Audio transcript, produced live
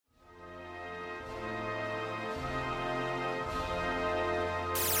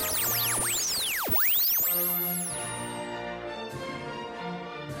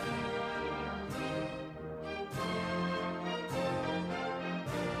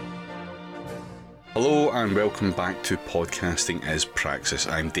Hello and welcome back to Podcasting is Praxis.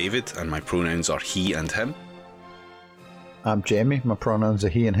 I'm David and my pronouns are he and him. I'm Jamie, my pronouns are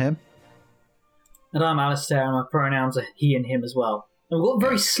he and him. And I'm Alistair and my pronouns are he and him as well. And we've got a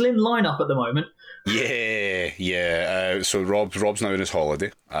very slim lineup at the moment. Yeah. So Rob's now on his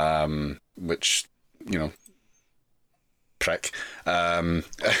holiday, which, you know, prick. And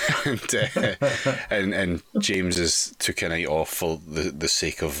James has took a night off for the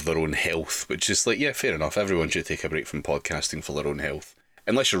sake of their own health, which is like, yeah, fair enough. Everyone should take a break from podcasting for their own health.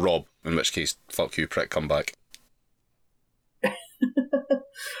 Unless you're Rob, in which case, fuck you, prick, come back.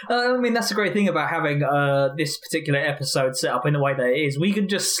 I mean, that's the great thing about having this particular episode set up in the way that it is. We can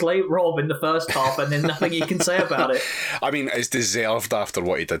just slate Rob in the first half and there's nothing you can say about it. I mean, it's deserved after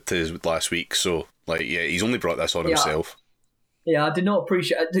what he did to us last week, so, like, yeah, he's only brought this on himself. Yeah, I did not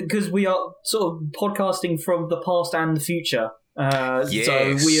appreciate it, because we are sort of podcasting from the past and the future. Yes.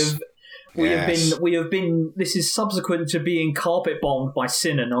 So we have been. This is subsequent to being carpet bombed by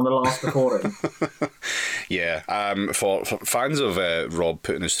Sinan on the last recording. Yeah. For fans of Rob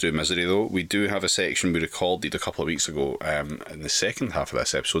putting us through misery, though, we do have a section we recorded a couple of weeks ago in the second half of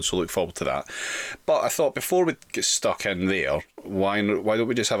this episode, so look forward to that. But I thought before we get stuck in there, why don't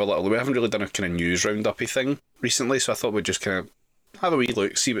we just have a little... We haven't really done a kind of news roundup-y thing recently, so I thought we'd just kind of have a wee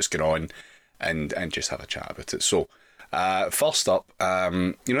look, see what's going on, and just have a chat about it. So, first up,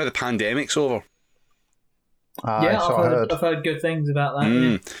 you know, the pandemic's over. I've heard good things about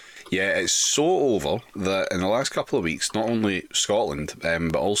that. Yeah, it's so over that in the last couple of weeks, not only Scotland,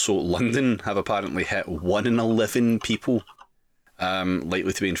 but also London have apparently hit 1 in 11 people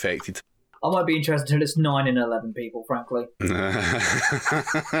likely to be infected. I might be interested until it's 9 in 11 people, frankly.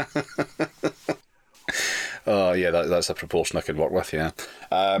 Oh yeah, that's a proportion I can work with. Yeah.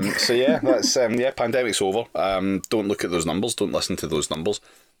 So yeah, that's pandemic's over. Don't look at those numbers. Don't listen to those numbers.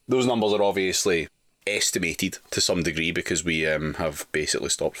 Those numbers are obviously estimated to some degree because we have basically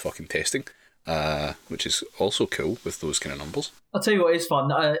stopped fucking testing, which is also cool with those kind of numbers. I'll tell you what is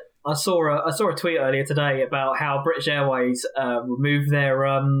fun. I saw a tweet earlier today about how British Airways removed their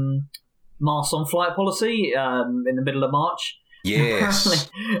masks on flight policy in the middle of March. Yes.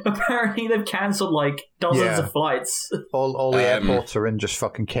 Apparently they've cancelled like dozens of flights. All the airports are in just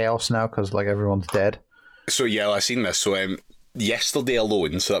fucking chaos now because like everyone's dead. So yeah, I've seen this. So yesterday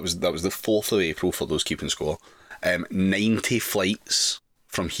alone, so that was the 4th of April for those keeping score. 90 flights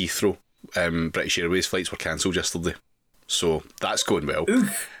from Heathrow, British Airways flights were cancelled yesterday. So that's going well.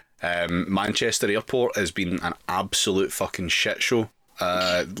 Manchester Airport has been an absolute fucking shit show.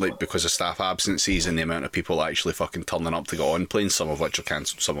 Like because of staff absences and the amount of people actually fucking turning up to get on planes, some of which are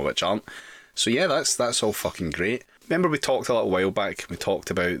cancelled, some of which aren't. So yeah, that's all fucking great. Remember we talked a little while back, we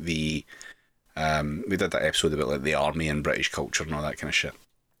talked about the we did that episode about like the army and British culture and all that kind of shit.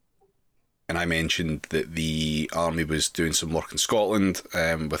 And I mentioned that the army was doing some work in Scotland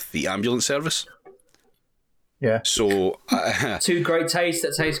with the ambulance service. Yeah. So two great tastes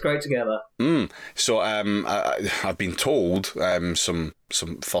that taste great together. So I've been told some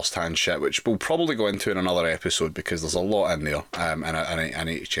first-hand shit, which we'll probably go into in another episode because there's a lot in there, and I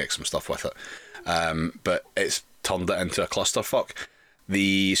need to check some stuff with it. But it's turned it into a clusterfuck.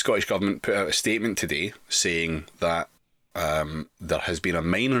 The Scottish Government put out a statement today saying that there has been a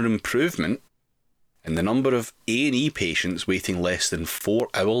minor improvement in the number of A&E patients waiting less than 4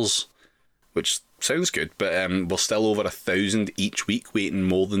 hours, which sounds good, but we're still over 1,000 each week waiting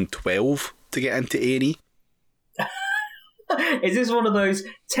more than 12 to get into A&E. Is this one of those,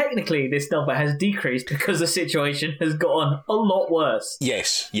 technically this number has decreased because the situation has gotten a lot worse?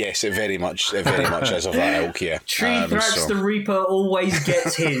 Yes, it very much is of that ilk, yeah. Tree Thrax the Reaper always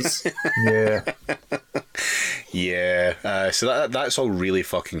gets his. Yeah. Yeah, so that's all really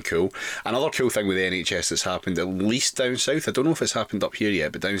fucking cool. Another cool thing with the NHS that's happened, at least down south, I don't know if it's happened up here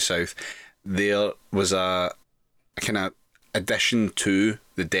yet, but down south, there was a kind of addition to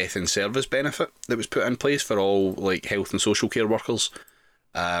the death in service benefit that was put in place for all like health and social care workers.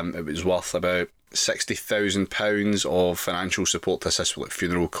 It was worth about £60,000 of financial support to assist with like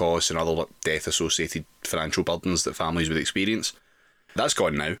funeral costs and other like, death associated financial burdens that families would experience. That's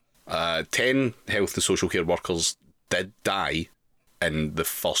gone now. 10 health and social care workers did die in the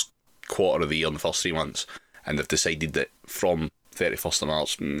first quarter of the year, in the first 3 months, and they've decided that from 31st of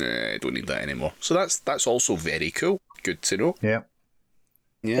March, I don't need that anymore. So that's also very cool. Good to know. Yeah.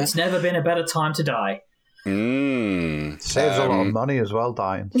 It's never been a better time to die. Saves a lot of money as well,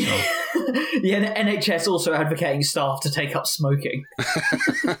 dying. So. Yeah, the NHS also advocating staff to take up smoking.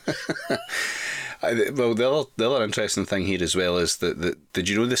 Well, the other interesting thing here as well is that did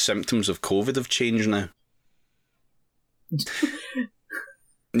you know the symptoms of COVID have changed now?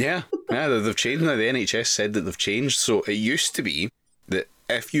 Yeah. Yeah, they've changed now. The NHS said that they've changed. So it used to be that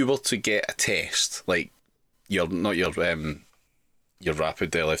if you were to get a test, like your rapid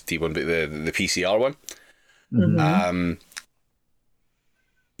LFT one, but the PCR one,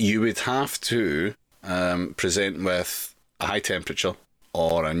 you would have to present with a high temperature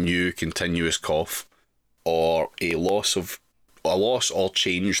or a new continuous cough or a loss or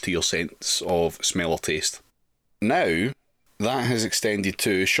change to your sense of smell or taste. Now, that has extended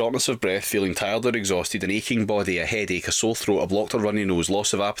to shortness of breath, feeling tired or exhausted, an aching body, a headache, a sore throat, a blocked or runny nose,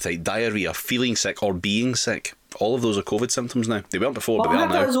 loss of appetite, diarrhea, feeling sick or being sick. All of those are COVID symptoms now. They weren't before, but they are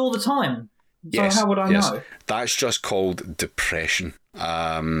now. I have those all the time. So Yes, how would I know? That's just called depression.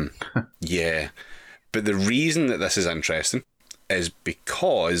 Yeah. But the reason that this is interesting is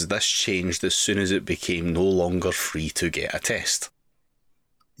because this changed as soon as it became no longer free to get a test.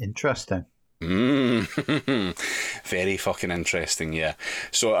 Interesting. Very fucking interesting, yeah.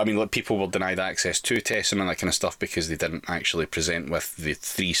 So, I mean, like, people were denied access to testing and that kind of stuff because they didn't actually present with the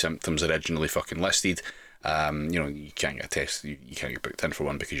 3 symptoms originally fucking listed. You can't get a test, you can't get booked in for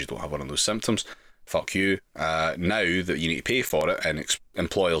one because you don't have one of those symptoms. Fuck you. Now that you need to pay for it, and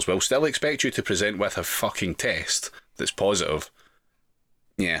employers will still expect you to present with a fucking test that's positive.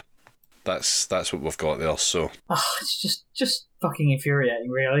 Yeah, that's what we've got there. So it's just fucking infuriating,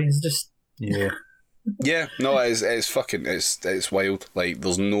 really. It's just yeah, no, it's fucking it's wild. Like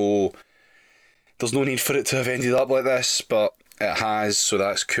there's no need for it to have ended up like this, but it has, so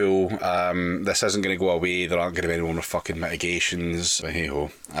that's cool. This isn't going to go away. There aren't going to be any more fucking mitigations. But hey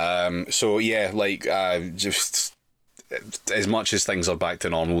ho. So yeah, like just as much as things are back to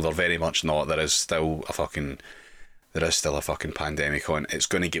normal, they're very much not. There is still a fucking pandemic on. It's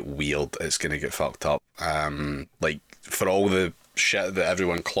going to get weird. It's going to get fucked up. Like for all the shit that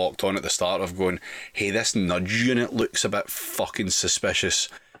everyone clocked on at the start of going, hey, this nudge unit looks a bit fucking suspicious.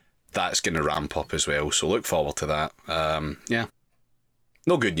 That's going to ramp up as well, so look forward to that. Yeah.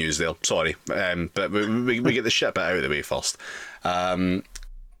 No good news there, sorry. But we get the shit bit out of the way first. On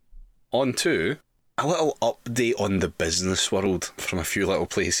to a little update on the business world from a few little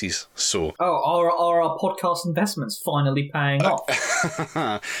places. So, are our podcast investments finally paying off?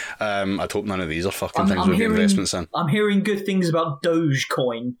 I'd hope none of these are fucking things we get investments in. I'm hearing good things about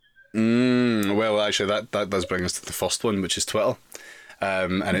Dogecoin. Well, actually, that does bring us to the first one, which is Twitter.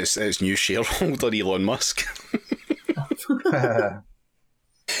 And it's new shareholder Elon Musk.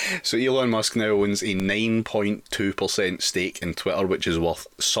 So Elon Musk now owns a 9.2% stake in Twitter, which is worth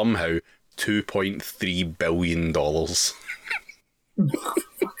somehow $2.3 billion. For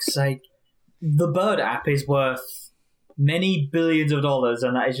fuck's sake. The Bird app is worth many billions of dollars,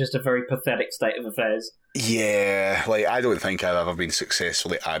 and that is just a very pathetic state of affairs. Yeah, like I don't think I've ever been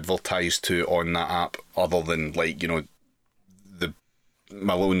successfully advertised to on that app, other than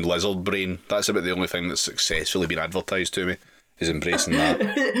my lone lizard brain. That's about the only thing that's successfully been advertised to me, is embracing that.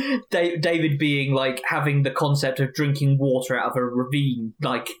 David being like having the concept of drinking water out of a ravine,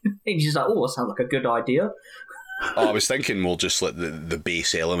 like he's just like, oh, that sounds like a good idea. I was thinking more just like the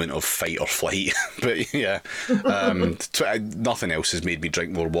base element of fight or flight, but yeah, nothing else has made me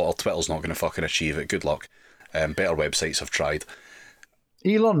drink more water. Twitter's not going to fucking achieve it. Good luck. Better websites have tried.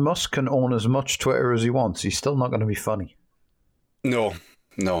 Elon Musk can own as much Twitter as he wants. He's still not going to be funny. No.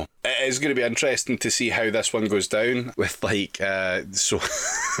 It is going to be interesting to see how this one goes down with so.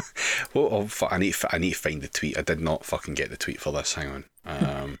 I need to find the tweet. I did not fucking get the tweet for this. Hang on.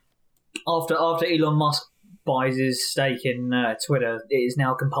 After Elon Musk buys his stake in Twitter, it is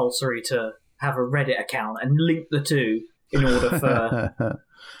now compulsory to have a Reddit account and link the two in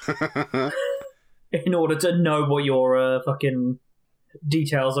order to know what your fucking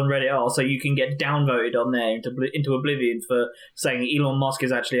details on Reddit are, so you can get downvoted on there into oblivion for saying Elon Musk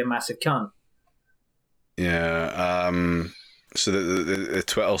is actually a massive cunt. Yeah. So the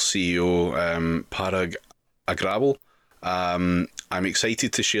Twitter CEO, Parag Agrawal, I'm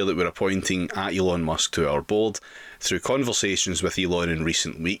excited to share that we're appointing Elon Musk to our board. Through conversations with Elon in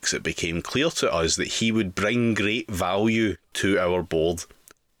recent weeks, it became clear to us that he would bring great value to our board.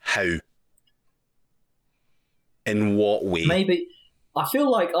 How? In what way? Maybe I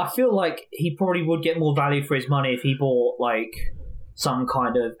feel like he probably would get more value for his money if he bought like some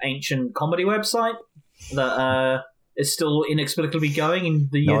kind of ancient comedy website that is still inexplicably going in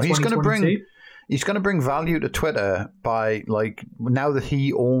the year 2022. He's going to bring value to Twitter by, like, now that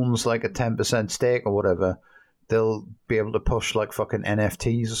he owns like a 10% stake or whatever, they'll be able to push like fucking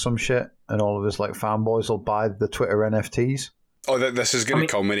NFTs or some shit, and all of his like fanboys will buy the Twitter NFTs. Oh, this is going to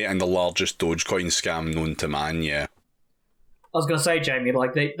culminate in the largest Dogecoin scam known to man, yeah. I was going to say, Jamie,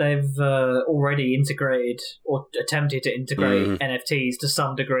 like they've already integrated or attempted to integrate NFTs to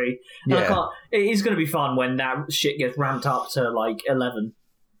some degree. And Yeah. it is going to be fun when that shit gets ramped up to like 11.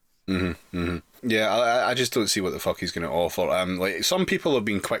 Yeah, I just don't see what the fuck he's going to offer. Like some people have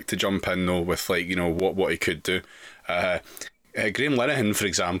been quick to jump in though with like what he could do. Graham Linehan, for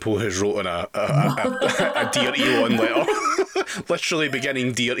example, has wrote on a Dear Elon letter, literally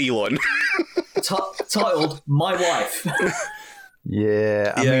beginning Dear Elon. Titled "My Wife."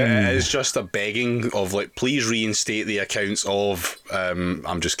 Yeah, I mean, It's just a begging of like, please reinstate the accounts of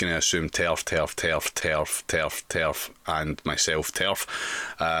I'm just going to assume Terf, and myself Terf.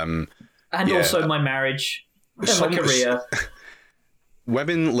 And also my marriage and my career.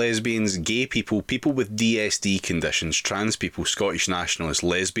 Women, lesbians, gay people, people with DSD conditions, trans people, Scottish nationalists,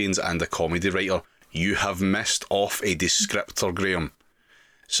 lesbians, and a comedy writer. You have missed off a descriptor, Graham.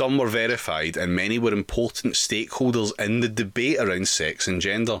 Some were verified, and many were important stakeholders in the debate around sex and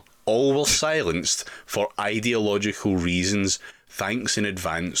gender. All were silenced for ideological reasons. Thanks in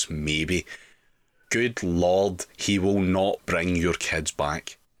advance, maybe. Good Lord, he will not bring your kids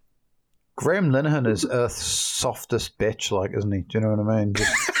back. Graham Linehan is Earth's softest bitch, like, isn't he? Do you know what I mean?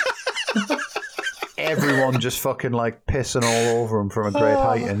 Everyone just fucking like pissing all over him from a great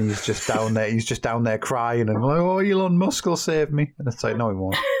height, and he's just down there. He's just down there crying and like, "Oh, Elon Musk will save me," and it's like, no, he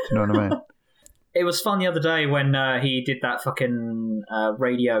won't. Do you know what I mean? It was fun the other day when he did that fucking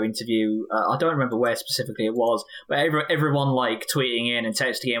radio interview. I don't remember where specifically it was, but everyone like tweeting in and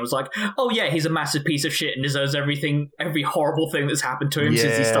texting in was like, "Oh yeah, he's a massive piece of shit and deserves every horrible thing that's happened to him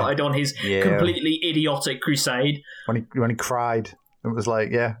since he started on his completely idiotic crusade." When he cried, it was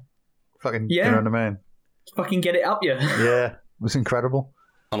like, fucking, you know what I mean? Fucking get it up you. Yeah, it was incredible.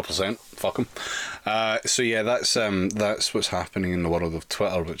 100%. Fuck him. So yeah, that's what's happening in the world of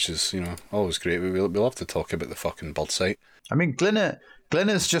Twitter, which is always great. We love to talk about the fucking bird site. I mean,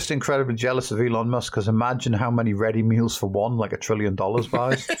 Glenna's just incredibly jealous of Elon Musk, because imagine how many ready meals for one, like $1 trillion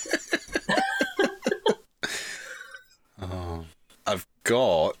buys. I've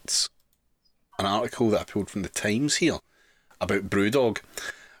got an article that I pulled from the Times here about Brewdog.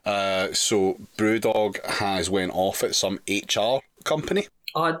 So Brewdog has went off at some HR company.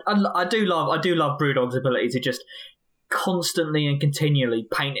 I do love Brewdog's ability to just constantly and continually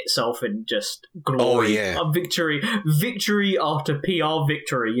paint itself in just glory. Oh, yeah. Victory after PR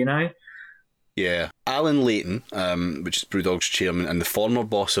victory, you know? Yeah. Alan Layton, which is Brewdog's chairman and the former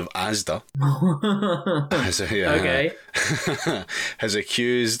boss of Asda, has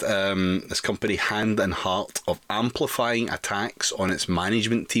accused this company Hand and Heart of amplifying attacks on its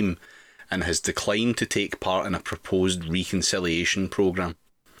management team and has declined to take part in a proposed reconciliation programme.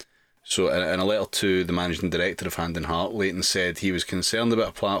 So in a letter to the managing director of Hand and Heart, Layton said he was concerned about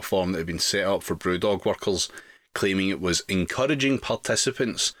a platform that had been set up for Brewdog workers, claiming it was encouraging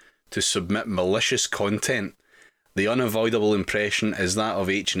participants to submit malicious content. The unavoidable impression is that of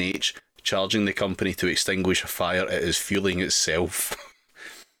H&H charging the company to extinguish a fire it is fueling itself.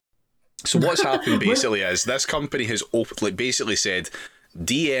 So what's happened basically is this company has basically said,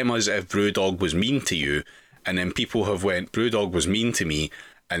 DM us if Brewdog was mean to you, and then people have went, Brewdog was mean to me,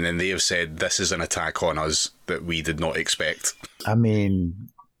 and then they have said, this is an attack on us that we did not expect. I mean,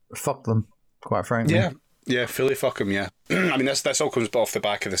 fuck them, quite frankly. Yeah, fully fuck them, yeah. I mean, this all comes off the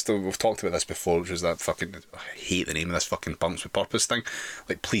back of this. We've talked about this before, which was that fucking, I hate the name of this fucking Punks with Purpose thing.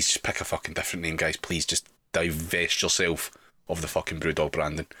 Like, please just pick a fucking different name, guys. Please just divest yourself of the fucking Brewdog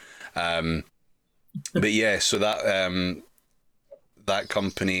branding. But yeah, so that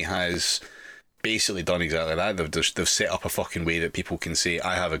company has basically done exactly that. They've set up a fucking way that people can say,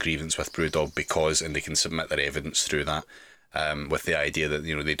 I have a grievance with Brewdog because, and they can submit their evidence through that. With the idea that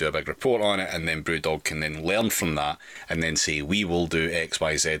they do a big report on it, and then Brewdog can then learn from that and then say, we will do X,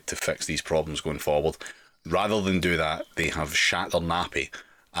 Y, Z to fix these problems going forward. Rather than do that, they have shat their nappy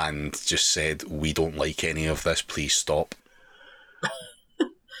and just said, we don't like any of this, please stop.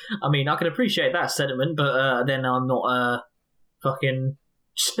 I mean, I can appreciate that sentiment, but then I'm not a fucking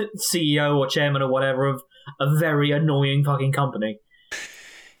CEO or chairman or whatever of a very annoying fucking company.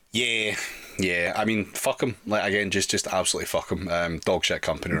 Yeah, I mean, fuck them. Like, again, just absolutely fuck them. Dog shit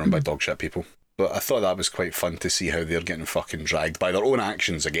company run by dog shit people. But I thought that was quite fun to see how they're getting fucking dragged by their own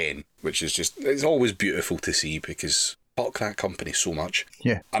actions again, which is just, it's always beautiful to see because fuck that company so much.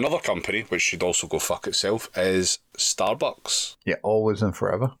 Yeah. Another company, which should also go fuck itself, is Starbucks. Yeah, always and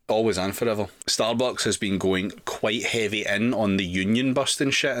forever. Always and forever. Starbucks has been going quite heavy in on the union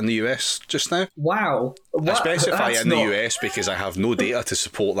busting shit in the US just now. Wow. I specify in the US because I have no data to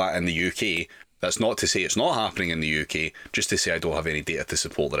support that in the UK. That's not to say it's not happening in the UK, just to say I don't have any data to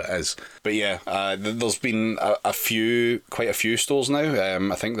support that it is. But yeah, there's been quite a few stores now.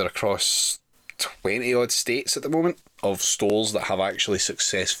 I think they're across 20 odd states at the moment of stores that have actually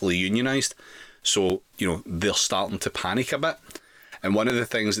successfully unionised. So, they're starting to panic a bit. And one of the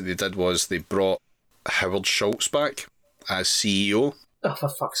things that they did was they brought Howard Schultz back as CEO. Oh, for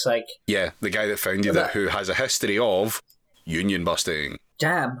fuck's sake. Yeah, the guy that founded it, who has a history of union busting.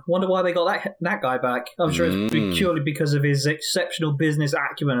 Damn, wonder why they got that guy back. I'm sure it's purely because of his exceptional business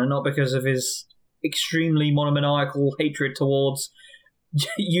acumen and not because of his extremely monomaniacal hatred towards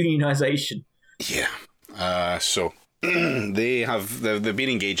unionisation. Yeah. So they've been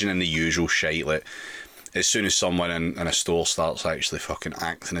engaging in the usual shite. Like, as soon as someone in a store starts actually fucking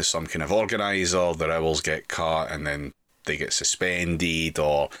acting as some kind of organiser, their hours get cut and then they get suspended,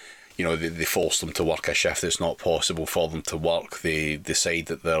 or they force them to work a shift that's not possible for them to work. They decide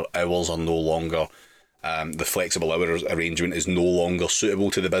that their hours are no longer, the flexible hours arrangement is no longer suitable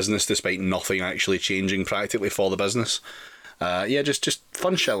to the business, despite nothing actually changing practically for the business. Just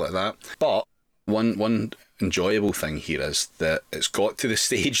fun shit like that. But one enjoyable thing here is that it's got to the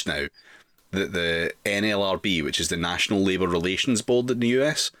stage now that the NLRB, which is the National Labour Relations Board in the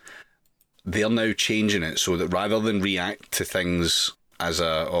US, they're now changing it so that rather than react to things as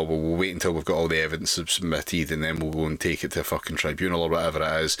we'll wait until we've got all the evidence submitted and then we'll go and take it to a fucking tribunal or whatever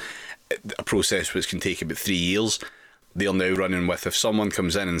it is, a process which can take about 3 years, they're now running with, if someone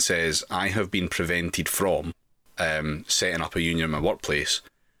comes in and says, I have been prevented from setting up a union in my workplace,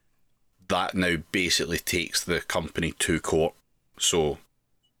 that now basically takes the company to court. So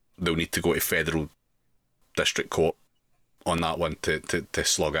they'll need to go to federal district court on that one to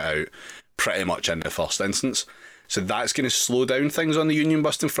slug it out pretty much in the first instance. So that's going to slow down things on the union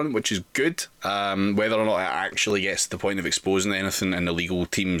busting front, which is good. Whether or not it actually gets to the point of exposing anything and the legal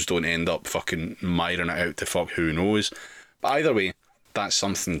teams don't end up fucking miring it out to fuck who knows. But either way, that's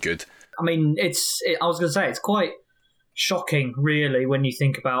something good. I mean, I was going to say, it's quite shocking, really, when you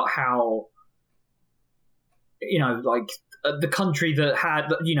think about how, the country that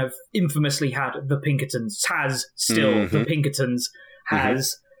had, infamously had the Pinkertons, has still the Pinkertons,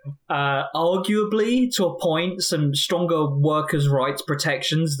 has arguably, to a point, some stronger workers' rights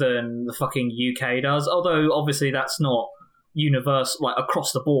protections than the fucking UK does. Although, obviously, that's not universal, like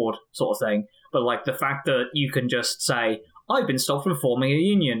across the board sort of thing. But like the fact that you can just say, I've been stopped from forming a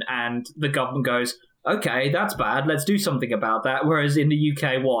union, and the government goes, okay, that's bad, let's do something about that. Whereas in the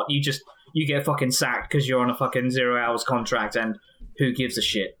UK, you get fucking sacked because you're on a fucking 0 hours contract, and who gives a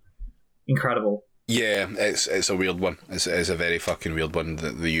shit? Incredible. Yeah, it's a weird one. It's a very fucking weird one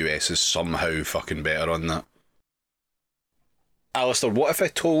that the US is somehow fucking better on that. Alistair, what if I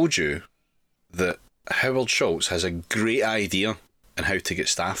told you that Howard Schultz has a great idea on how to get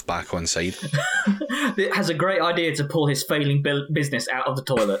staff back on side? It has a great idea to pull his failing business out of the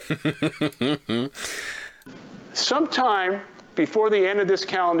toilet. Sometime before the end of this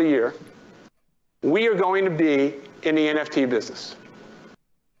calendar year, we are going to be in the NFT business.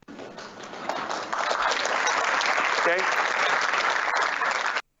 Okay?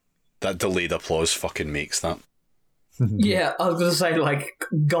 That delayed applause fucking makes that. Yeah, I was going to say, like,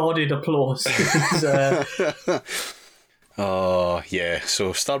 guarded applause. Oh, yeah.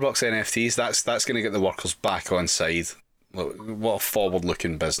 So, Starbucks NFTs, that's going to get the workers back on side. What a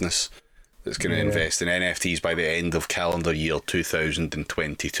forward-looking business that's going to invest in NFTs by the end of calendar year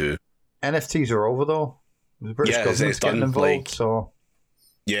 2022. NFTs are over, though. The British government's getting involved, so...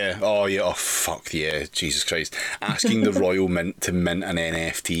 Yeah, oh fuck yeah, Jesus Christ. Asking the Royal Mint to mint an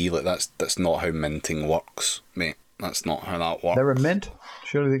NFT, like that's not how minting works, mate. That's not how that works. They're a mint?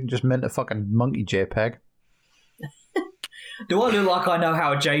 Surely they can just mint a fucking monkey JPEG. Do I look like I know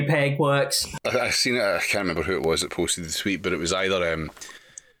how a JPEG works? I've seen it, I can't remember who it was that posted the tweet, but it was either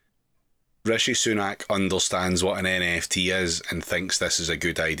Rishi Sunak understands what an NFT is and thinks this is a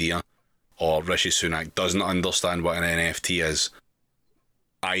good idea, or Rishi Sunak doesn't understand what an NFT is.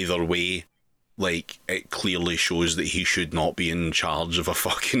 Either way, like, it clearly shows that he should not be in charge of a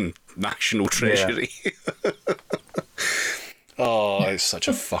fucking national treasury. Yeah. Oh, it's such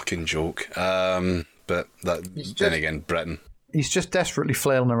a fucking joke. But then again, Britain. He's just desperately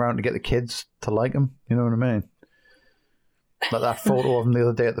flailing around to get the kids to like him. You know what I mean? Like that photo of him the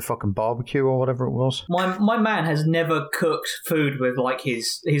other day at the fucking barbecue or whatever it was. My man has never cooked food with like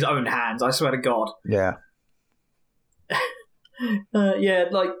his own hands. I swear to God. Yeah.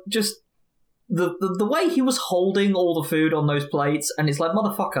 Like just the way he was holding all the food on those plates, and it's like,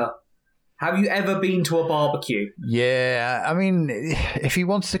 motherfucker, Have you ever been to a barbecue? Yeah, I mean, if he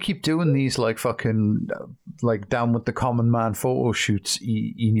wants to keep doing these like fucking like down with the common man photo shoots,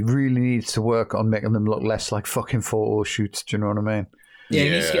 he really needs to work on making them look less like fucking photo shoots. Do you know what I mean? Yeah, he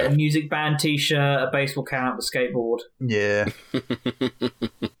needs to get a music band t-shirt, a baseball cap, a skateboard. Yeah.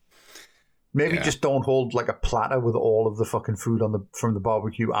 Maybe just don't hold like a platter with all of the fucking food from the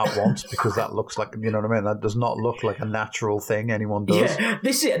barbecue at once, because that looks like, you know what I mean? That does not look like a natural thing anyone does. Yeah,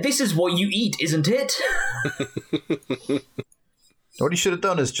 this is what you eat, isn't it? What he should have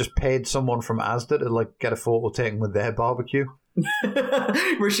done is just paid someone from Asda to like get a photo taken with their barbecue.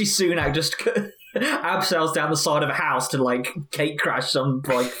 Rishi Sunak just abseils down the side of a house to like cake crash some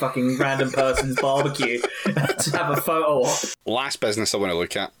like fucking random person's barbecue to have a photo of. Last business I want to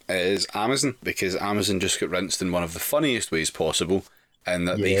look at is Amazon, because Amazon just got rinsed in one of the funniest ways possible, and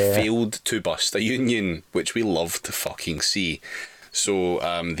that they failed to bust a union, which we love to fucking see. So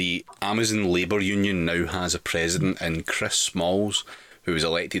the Amazon Labour Union now has a president in Chris Smalls, who was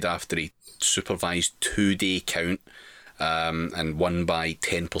elected after a supervised 2-day count and won by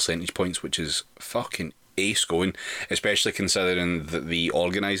 10 percentage points, which is fucking ace going, especially considering that the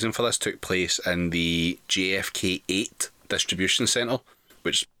organising for this took place in the JFK 8 distribution centre,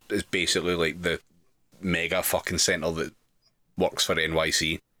 which is basically like the mega fucking centre that works for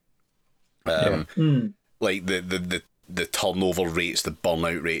NYC. Like the turnover rates, the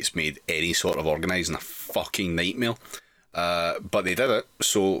burnout rates made any sort of organising a fucking nightmare. But they did it,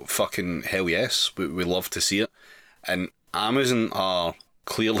 so fucking hell yes, we love to see it. And Amazon are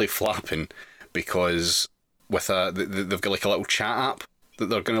clearly flapping because with they've got like a little chat app that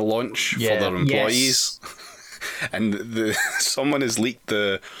they're going to launch for their employees. Yes. And someone has leaked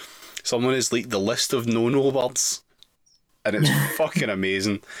the list of no words, and it's fucking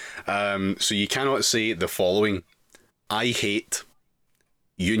amazing. So you cannot say the following: I hate,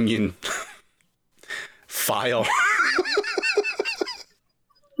 union, fire.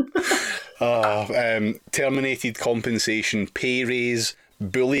 Terminated compensation, pay raise,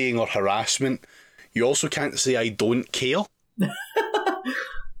 bullying or harassment. You also can't say I don't care.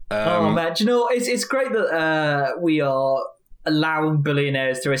 Oh man, do you know, it's great that we are allowing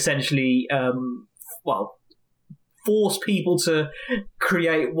billionaires to essentially force people to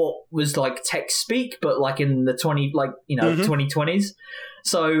create what was like tech speak, but like in the 2020s.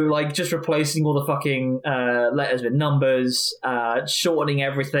 So, like, just replacing all the fucking letters with numbers, shortening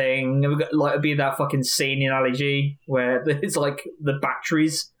everything. We've got, like, be that fucking scene in Ali G where it's like the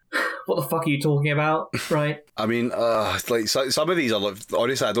batteries. What the fuck are you talking about, right? I mean, like some of these are like,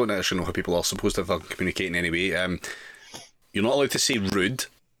 honestly, I don't actually know how people are supposed to fucking communicate in any way. You're not allowed to say rude.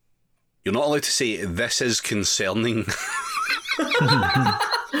 You're not allowed to say this is concerning.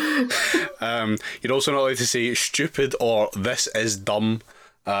 You're also not allowed to say stupid or this is dumb.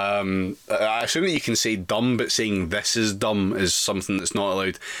 I assume that you can say dumb, but saying this is dumb is something that's not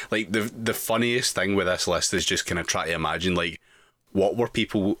allowed. Like the funniest thing with this list is just kind of try to imagine like what were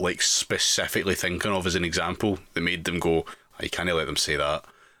people like specifically thinking of as an example that made them go, I can't let them say that.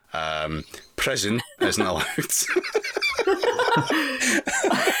 Prison isn't allowed.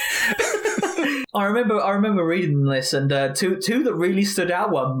 I remember reading this, and two that really stood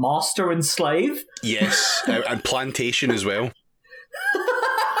out were master and slave. Yes, and plantation as well.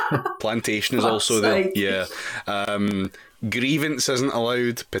 Plantation is also there. Yeah. Grievance isn't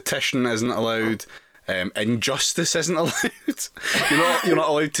allowed. Petition isn't allowed. Injustice isn't allowed. You're not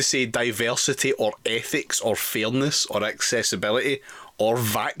allowed to say diversity or ethics or fairness or accessibility or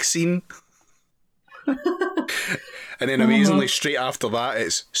vaccine. And then amazingly, straight after that,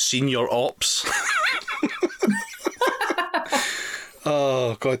 it's senior ops.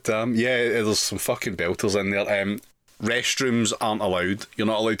 Oh, goddamn. Yeah, there's some fucking belters in there. Restrooms aren't allowed. You're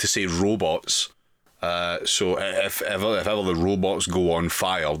not allowed to say robots. So if ever the robots go on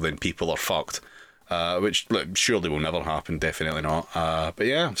fire, then people are fucked. Which surely will never happen, definitely not. But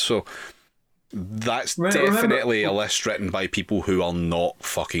yeah, so that's definitely a list written by people who are not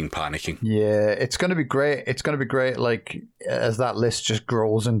fucking panicking. Yeah, it's going to be great. It's going to be great, like, as that list just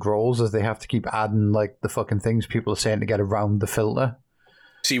grows and grows, as they have to keep adding, like, the fucking things people are saying to get around the filter.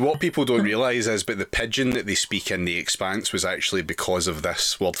 See, what people don't realise is, but the pidgin that they speak in The Expanse was actually because of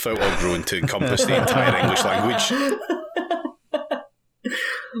this word filter grown to encompass the entire English language.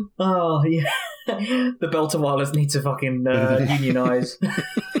 Oh, yeah. The Belter Wireless need to fucking unionise.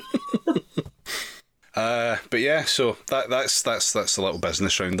 But yeah, so that's a little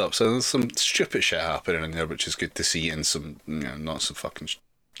business roundup. So there's some stupid shit happening in there, which is good to see, and some not some fucking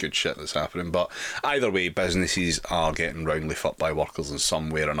good shit that's happening. But either way, businesses are getting roundly fucked by workers in some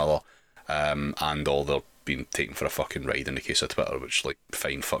way or another, and all they're being taken for a fucking ride in the case of Twitter, which, like,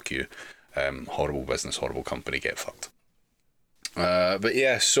 fine, fuck you. horrible business, horrible company, get fucked. But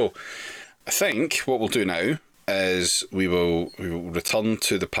yeah, so I think what we'll do now is we will return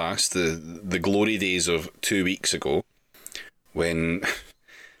to the past, the glory days of 2 weeks ago, when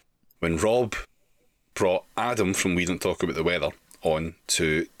Rob brought Adam from We Don't Talk About the Weather on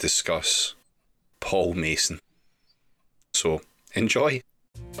to discuss Paul Mason. So enjoy.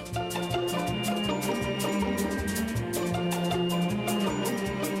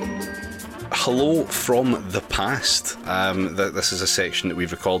 Hello from the past. This is a section that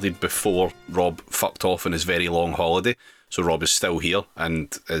we've recorded before Rob fucked off on his very long holiday. So Rob is still here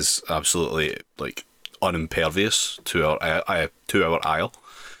and is absolutely unimpervious to our aisle.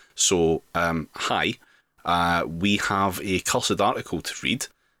 So hi, we have a cursed article to read.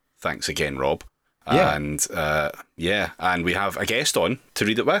 Thanks again, Rob. Yeah. And and we have a guest on to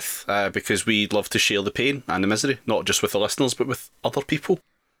read it with because we'd love to share the pain and the misery, not just with the listeners but with other people.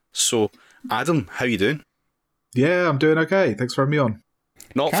 So, Adam, how you doing? Yeah, I'm doing okay. Thanks for having me on.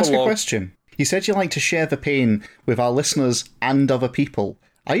 Not Can I for ask long. a question? You said you like to share the pain with our listeners and other people.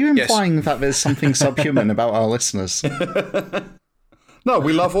 Are you implying that there's something subhuman about our listeners? No,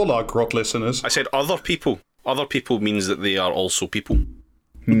 we love all our grot listeners. I said other people. Other people means that they are also people.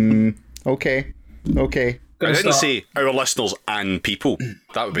 Okay. I didn't say our listeners and people.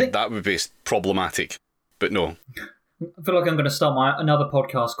 That would be problematic. But no. I feel like I'm going to start another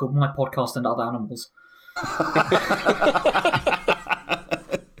podcast called My Podcast and Other Animals.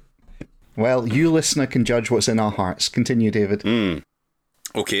 Well, you listener can judge what's in our hearts. Continue, David.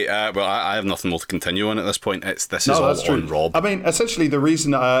 Okay, well, I have nothing more to continue on at this point. This is No, all that's true. on Rob. I mean, essentially, the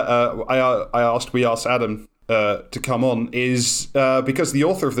reason we asked Adam to come on is because the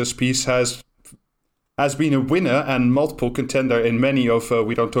author of this piece has been a winner and multiple contender in many of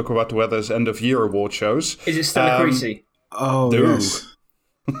We Don't Talk About the Weather's end of year award shows. Is it Stella Creasy? Oh, No. yes.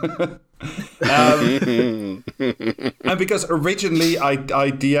 And because originally I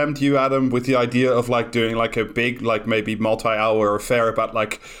DM'd you, Adam, with the idea of doing a big maybe multi-hour affair about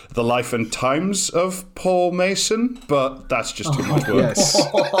the life and times of Paul Mason, but that's just too much work. Yes.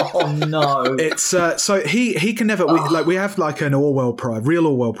 Oh no! It's so he can never we have an Orwell Prize, real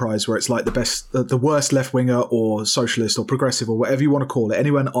Orwell Prize, where it's the best, the worst left winger or socialist or progressive or whatever you want to call it,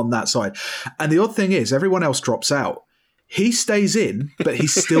 anyone on that side. And the odd thing is, everyone else drops out. He stays in, but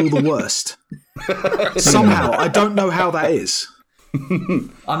he's still the worst. Somehow, I don't know how that is.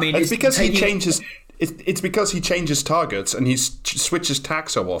 I mean, It's because he changes. It's because he changes targets and he switches tack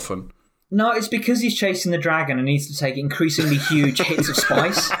so often. No, it's because he's chasing the dragon and needs to take increasingly huge hits of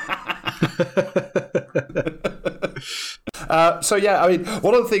spice. So yeah, I mean,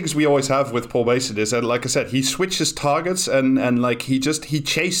 one of the things we always have with Paul Mason is that, like I said, he switches targets and he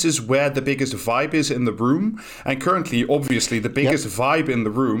chases where the biggest vibe is in the room. And currently, obviously, the biggest vibe in the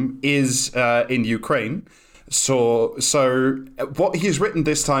room is in Ukraine. So what he's written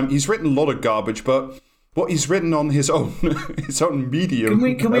this time, he's written a lot of garbage, but what he's written on his own Medium.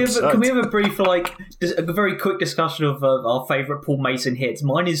 Can we have a brief, a very quick discussion of our favourite Paul Mason hits?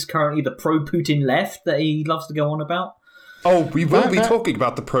 Mine is currently the pro-Putin left that he loves to go on about. Oh, we will be talking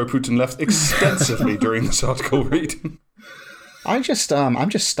about the pro-Putin left extensively during this article read. I'm just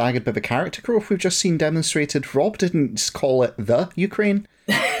staggered by the character growth we've just seen demonstrated. Rob didn't call it the Ukraine.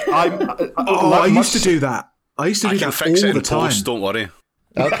 I used to do that. I used to do that fix all it the in time. post, don't worry.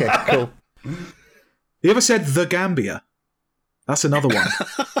 Okay, cool. You ever said the Gambia? That's another one.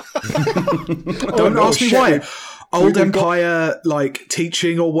 Don't ask me why. Old Empire,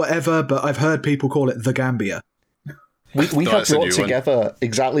 teaching or whatever, but I've heard people call it the Gambia. We have That's a new brought one. together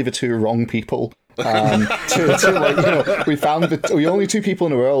exactly the two wrong people. We found the only two people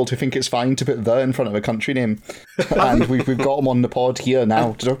in the world who think it's fine to put the in front of a country name, and we've got them on the pod here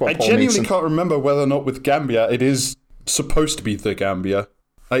now to talk about I Paul genuinely Mason. can't remember whether or not with Gambia it is supposed to be the Gambia.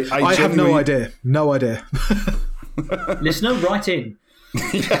 I have no idea. No idea. Listener, write in.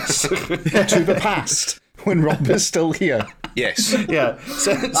 Yes. To the past when Rob is still here. Yes. Yeah.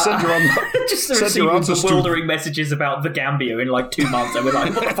 Send your Just to send receive your answers to- bewildering messages about the Gambia in 2 months, and we're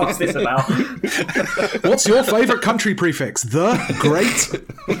like, what the fuck's this about? What's your favourite country prefix? The, great,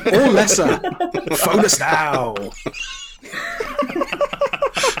 or lesser? Phone us now.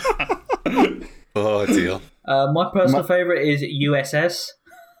 Oh dear. My personal favourite is USS.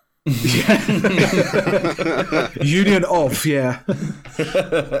 Union of, yeah.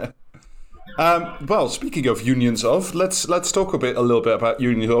 Well, speaking of unions of, let's talk a little bit about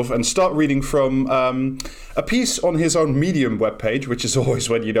unions of, and start reading from a piece on his own Medium webpage, which is always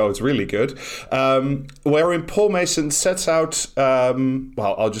when you know it's really good, wherein Paul Mason sets out,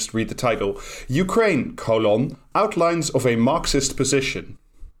 well, I'll just read the title: Ukraine, outlines of a Marxist position.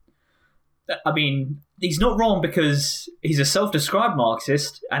 I mean, he's not wrong because he's a self-described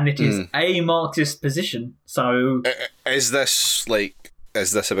Marxist, and it is a Marxist position. So, is this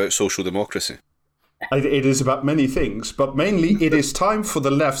about social democracy? It is about many things, but mainly it is time for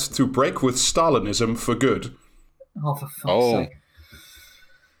the left to break with Stalinism for good. Oh, for fuck's sake.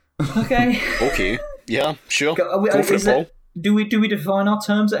 Okay. Okay. Yeah, sure. Go for it, Paul. Do we define our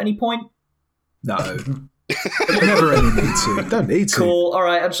terms at any point? No. Never any need to. Don't need to. Cool. All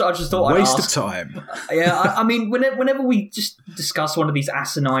right. I just thought waste I'd of ask. time. Yeah. I mean, whenever we just discuss one of these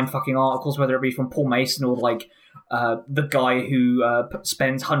asinine fucking articles, whether it be from Paul Mason or like the guy who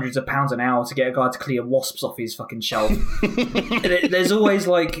spends hundreds of pounds an hour to get a guy to clear wasps off his fucking shelf, there's always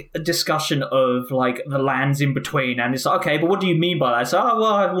like a discussion of like the lands in between, and it's like, okay, but what do you mean by that? So,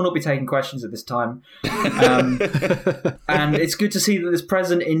 I will not be taking questions at this time. And it's good to see that it's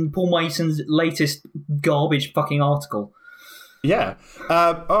present in Paul Mason's latest garbage fucking article. Yeah.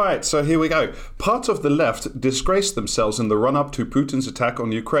 All right, so here we go. Part of the left disgraced themselves in the run-up to Putin's attack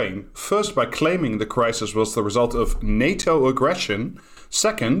on Ukraine, first by claiming the crisis was the result of NATO aggression,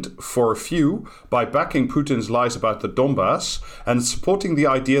 second, for a few, by backing Putin's lies about the Donbass, and supporting the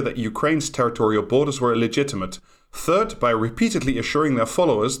idea that Ukraine's territorial borders were illegitimate, third, by repeatedly assuring their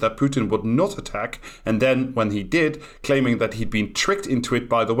followers that Putin would not attack, and then, when he did, claiming that he'd been tricked into it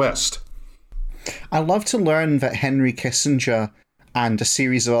by the West. I love to learn that Henry Kissinger and a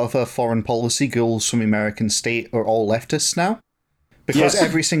series of other foreign policy ghouls from the American state are all leftists now. Because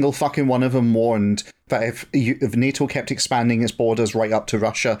every single fucking one of them warned that if NATO kept expanding its borders right up to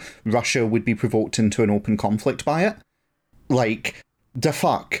Russia, Russia would be provoked into an open conflict by it. Like, the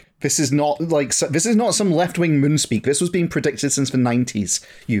fuck? This is not some left-wing moonspeak. This was being predicted since the 90s,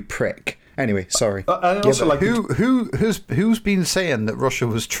 you prick. Anyway, sorry. And also, who's been saying that Russia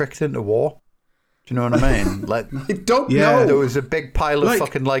was tricked into war? Do you know what I mean? Like, I don't know. There was a big pile of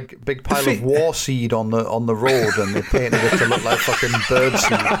of war seed on the road, and they painted it to look like fucking bird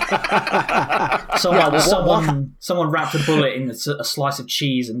seed. Someone wrapped a bullet in a slice of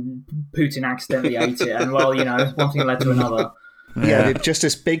cheese, and Putin accidentally ate it. And well, one thing led to another. Yeah, just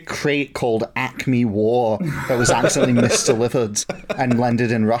this big crate called Acme War that was accidentally misdelivered and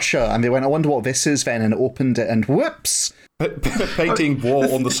landed in Russia. And they went, I wonder what this is then, and opened it, and whoops! Painting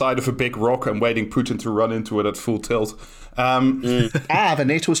war on the side of a big rock and waiting Putin to run into it at full tilt. The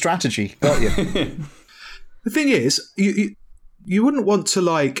NATO strategy. Got you. The thing is, you wouldn't want to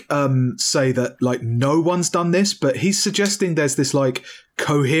say that no one's done this, but he's suggesting there's this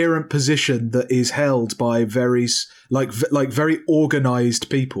coherent position that is held by very very organized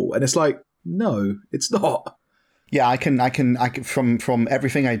people, and it's no, it's not. Yeah, I can from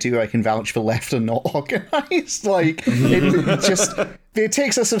everything I do, I can vouch for left and not organised. It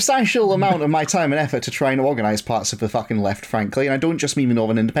takes a substantial amount of my time and effort to try and organise parts of the fucking left, frankly. And I don't just mean the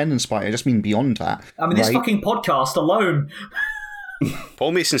Northern Independence Party, I just mean beyond that. I mean, this fucking podcast alone.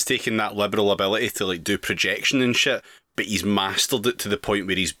 Paul Mason's taken that liberal ability to do projection and shit, but he's mastered it to the point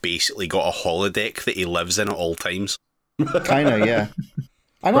where he's basically got a holodeck that he lives in at all times. Kinda, yeah.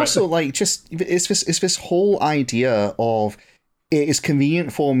 And also, it's this whole idea of it is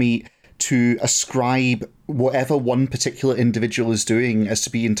convenient for me to ascribe whatever one particular individual is doing as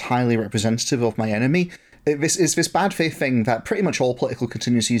to be entirely representative of my enemy. This is this bad faith thing that pretty much all political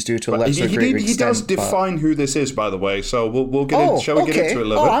contingencies do to a lesser or greater extent. He does define who this is, by the way, so we'll get in. Shall we get into it a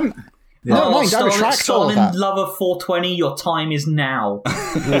little bit? No, mind, I retract all of that. Lover 420, your time is now.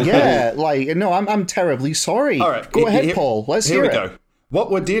 Yeah, I'm terribly sorry. All right, go ahead, Paul. Let's hear it. Here we go. What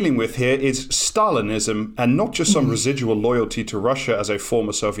we're dealing with here is Stalinism, and not just some residual loyalty to Russia as a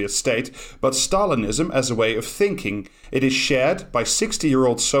former Soviet state, but Stalinism as a way of thinking. It is shared by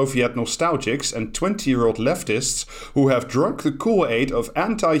 60-year-old Soviet nostalgics and 20-year-old leftists who have drunk the Kool-Aid of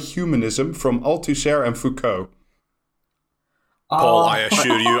anti-humanism from Althusser and Foucault. Paul, I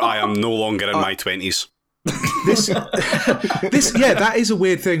assure you, I am no longer in my 20s. That is a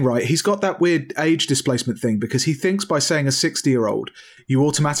weird thing, right? He's got that weird age displacement thing because he thinks by saying a 60-year-old, you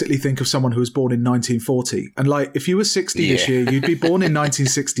automatically think of someone who was born in 1940. And if you were 60 this year, you'd be born in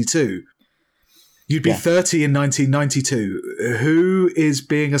 1962. You'd be 30 in 1992. Who is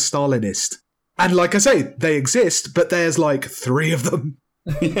being a Stalinist? And like I say, they exist, but there's 3 of them.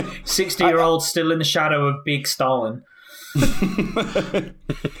 60-year-olds still in the shadow of Big Stalin. I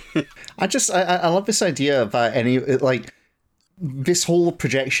love this idea that this whole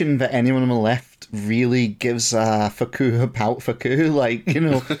projection that anyone on the left really gives a Foucault about Foucault. Why?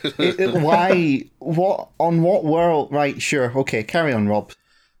 What? On what world? Right, sure, okay, carry on, Rob.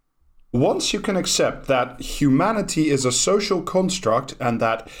 Once you can accept that humanity is a social construct and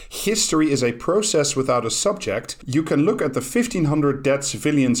that history is a process without a subject, you can look at the 1,500 dead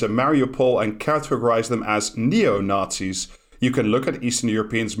civilians in Mariupol and categorize them as neo-Nazis. You can look at Eastern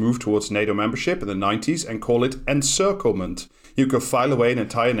Europeans' move towards NATO membership in the 90s and call it encirclement. You could file away an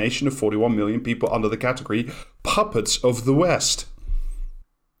entire nation of 41 million people under the category puppets of the West.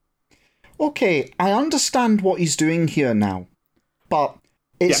 Okay, I understand what he's doing here now, but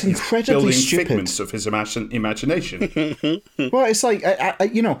it's incredibly building stupid. Figments of his imagination. Well, it's like,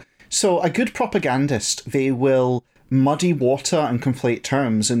 so a good propagandist, they will muddy water and conflate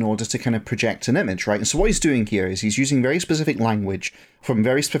terms in order to kind of project an image, right? And so what he's doing here is he's using very specific language from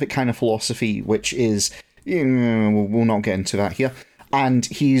very specific kind of philosophy, which is, we'll not get into that here. And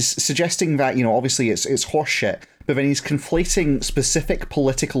he's suggesting that, obviously it's horseshit, but then he's conflating specific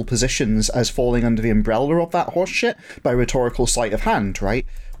political positions as falling under the umbrella of that horseshit by rhetorical sleight of hand, right?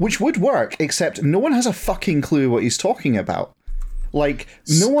 Which would work, except no one has a fucking clue what he's talking about. Like,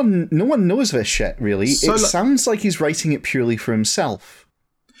 no one knows this shit, really. So, it sounds like he's writing it purely for himself.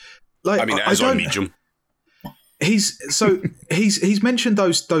 Like, it is on Medium. He's mentioned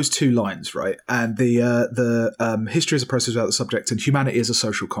those two lines, right? And the history is a process without the subject, and humanity is a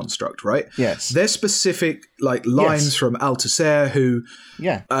social construct, right? Yes. They're specific lines from Althusser, who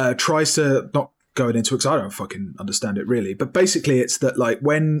tries to not going into it because I don't fucking understand it really, but basically it's that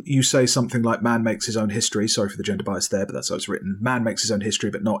when you say something like man makes his own history, sorry for the gender bias there, but that's how it's written. Man makes his own history,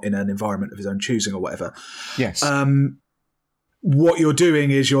 but not in an environment of his own choosing or whatever. Yes. What you're doing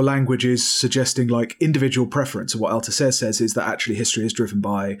is your language is suggesting individual preference. And what Althusser says is that actually history is driven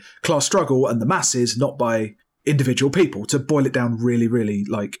by class struggle and the masses, not by individual people, to boil it down really, really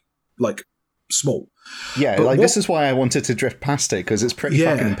small. Yeah, this is why I wanted to drift past it, because it's pretty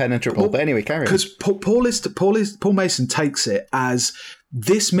fucking impenetrable. But anyway, carry on. Because Paul Mason takes it as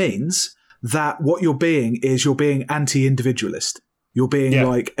this means that what you're being anti-individualist. You're being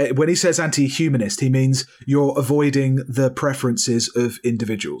when he says anti-humanist, he means you're avoiding the preferences of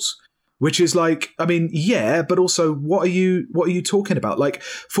individuals, which is but also what are you talking about?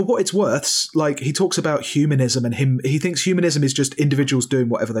 For what it's worth, he talks about humanism and he thinks humanism is just individuals doing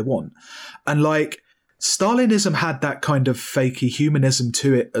whatever they want. And Stalinism had that kind of fakey humanism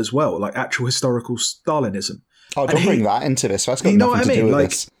to it as well, actual historical Stalinism. Oh, don't bring that into this. That's got nothing to do with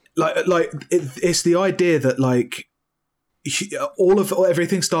this. It's the idea that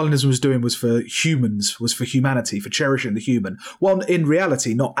everything Stalinism was doing was for humans, was for humanity, for cherishing the human, while in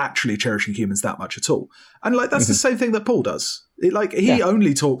reality not actually cherishing humans that much at all. And that's the same thing that Paul does. He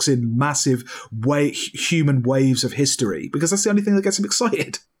only talks in massive human waves of history because that's the only thing that gets him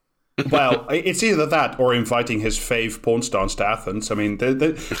excited. Well, it's either that or inviting his fave porn stars to Athens. I mean,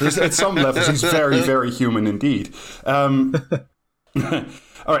 at some levels, he's very, very human indeed. All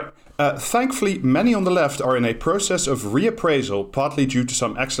right. Thankfully, many on the left are in a process of reappraisal, partly due to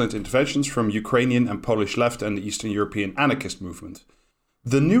some excellent interventions from Ukrainian and Polish left and the Eastern European anarchist movement.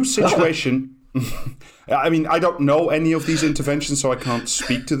 The new situation... I mean, I don't know any of these interventions, so I can't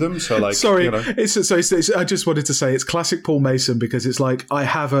speak to them. So, sorry, I just wanted to say it's classic Paul Mason because it's I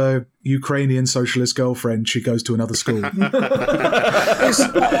have a Ukrainian socialist girlfriend. She goes to another school. It's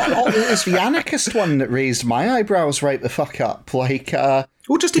the anarchist one that raised my eyebrows right the fuck up.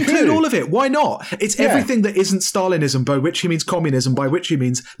 Well, just include all of it. Why not? It's everything that isn't Stalinism, by which he means communism, by which he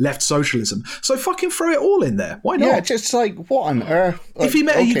means left socialism. So fucking throw it all in there. Why not? Yeah, just what on earth? If he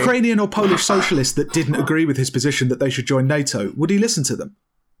met a Ukrainian or Polish socialist that didn't agree with his position that they should join NATO, would he listen to them?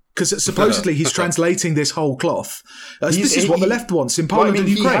 Because supposedly he's translating this whole cloth. This is what the left wants in Poland and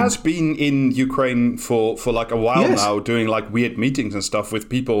Ukraine. He has been in Ukraine for a while now, doing weird meetings and stuff with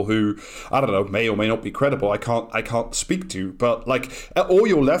people who, I don't know, may or may not be credible. I can't speak to. But all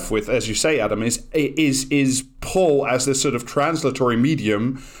you're left with, as you say, Adam, is Paul as this sort of translatory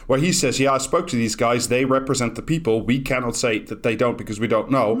medium where he says, I spoke to these guys, they represent the people, we cannot say that they don't because we don't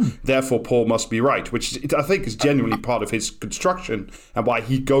know, therefore Paul must be right, which I think is genuinely part of his construction and why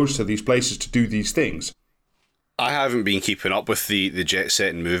he goes to these places to do these things. I haven't been keeping up with the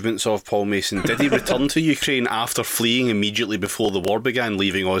jet-setting movements of Paul Mason. Did he return to Ukraine after fleeing immediately before the war began,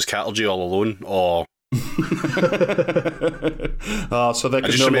 leaving Oz Chatterjee all alone, or... So they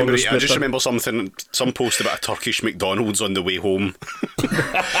could I just remember some post about a Turkish McDonald's on the way home.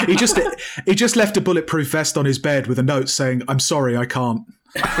 He just left a bulletproof vest on his bed with a note saying, "I'm sorry, I can't."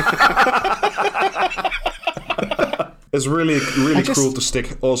 It's really cruel to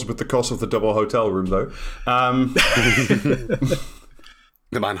stick Oz with the cost of the double hotel room, though.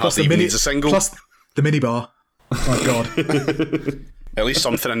 The man hardly even needs a single. Plus the minibar. Oh, God. At least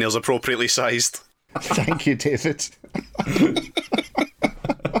something in there's appropriately sized. Thank you, David.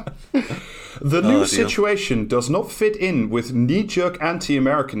 The new dear. situation does not fit in with knee-jerk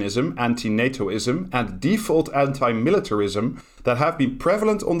anti-Americanism, anti-NATOism, and default anti-militarism that have been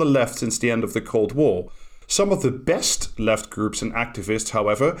prevalent on the left since the end of the Cold War. Some of the best left groups and activists,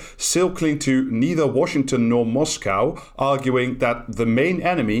 however, still cling to neither Washington nor Moscow, arguing that the main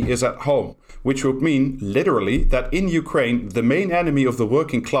enemy is at home, which would mean, literally, that in Ukraine, the main enemy of the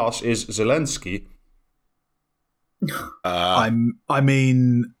working class is Zelensky.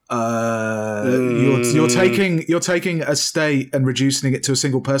 You're taking a state and reducing it to a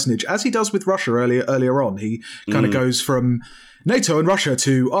single personage, as he does with Russia earlier on. He kind of goes from NATO and Russia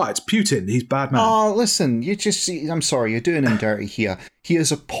to it's Putin. He's bad man. Oh, listen, I'm sorry, you're doing him dirty here. He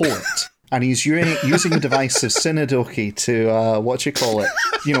is a poet. And he's using the device of Sinadoki to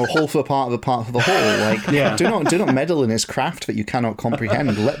whole for part of the whole. Like, do not meddle in his craft that you cannot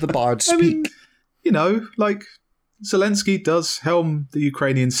comprehend. Let the bard speak. I mean, Zelensky does helm the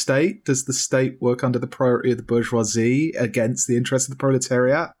Ukrainian state. Does the state work under the priority of the bourgeoisie against the interests of the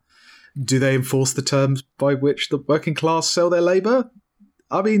proletariat? Do they enforce the terms by which the working class sell their labour?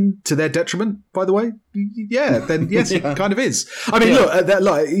 I mean, to their detriment, by the way. Yeah, then yes, It kind of is. I mean, look,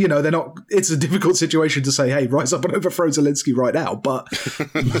 they're not. It's a difficult situation to say, "Hey, rise up and overthrow Zelensky right now." But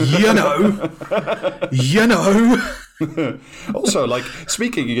you know. Also,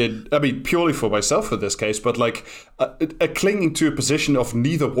 speaking again, I mean, purely for myself in this case, but a clinging to a position of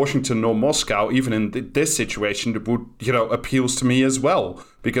neither Washington nor Moscow, even in this situation, would appeals to me as well,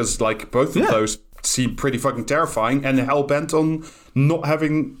 because both of those seem pretty fucking terrifying and hell-bent on not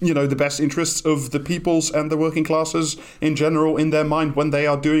having, the best interests of the peoples and the working classes in general in their mind when they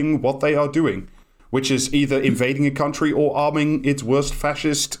are doing what they are doing, which is either invading a country or arming its worst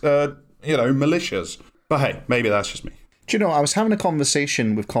fascist, militias. But hey, maybe that's just me. Do you know, I was having a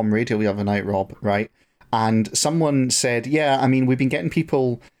conversation with Com Radio the other night, Rob, right? And someone said, we've been getting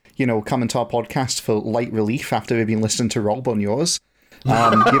people, coming to our podcast for light relief after we've been listening to Rob on yours.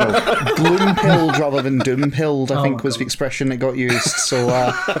 Gloom-pilled rather than doom-pilled, I think was the expression that got used. So,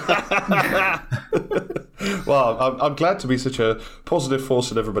 well, I'm glad to be such a positive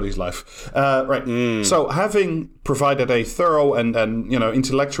force in everybody's life. Right. So, having provided a thorough and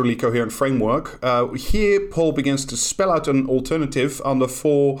intellectually coherent framework, here Paul begins to spell out an alternative under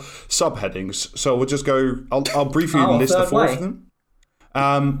 4 subheadings. So we'll just go. I'll briefly list the 4 of them.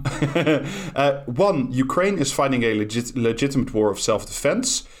 1. Ukraine is fighting a legitimate war of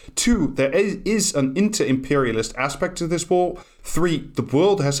self-defense. 2. There is an inter-imperialist aspect to this war. 3. The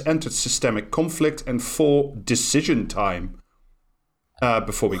world has entered systemic conflict. And 4. Decision time.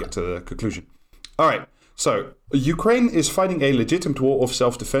 Before we get to the conclusion. All right. So, Ukraine is fighting a legitimate war of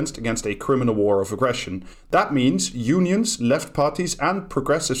self-defense against a criminal war of aggression. That means unions, left parties, and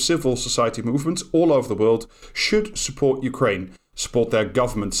progressive civil society movements all over the world should support Ukraine. Support their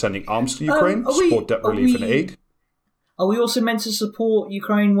government sending arms to Ukraine, support debt relief and aid. Are we also meant to support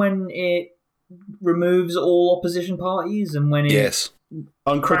Ukraine when it removes all opposition parties and when it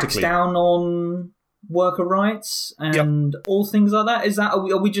cracks down on worker rights and all things like that?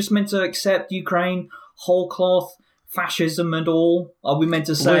 Are we just meant to accept Ukraine whole cloth, fascism and all? Are we meant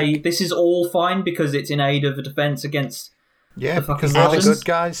to say this is all fine because it's in aid of a defence against the fucking because they're the good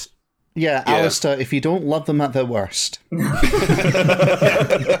guys? Yeah, Alistair, if you don't love them at their worst. Well,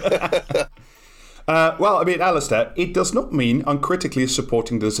 I mean, Alistair, it does not mean uncritically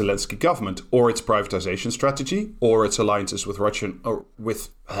supporting the Zelensky government or its privatization strategy or its alliances with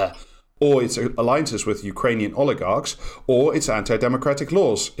its alliances with Ukrainian oligarchs or its anti-democratic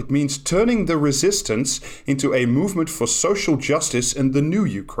laws. It means turning the resistance into a movement for social justice in the new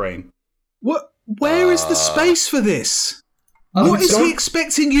Ukraine. What? Where is the space for this? What is he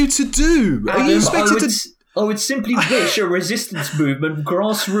expecting you to do? Are you expected to? I would simply wish a resistance movement,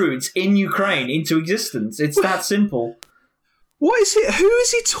 grassroots, in Ukraine into existence. It's that simple. What is it? Who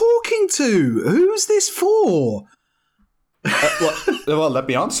is he talking to? Who's this for? Well, let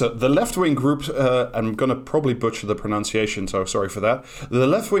me answer. The left-wing group, I'm going to probably butcher the pronunciation, so sorry for that. The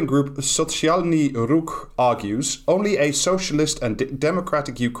left-wing group Socialny Ruch argues only a socialist and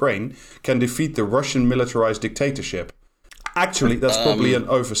democratic Ukraine can defeat the Russian militarized dictatorship. Actually, that's probably an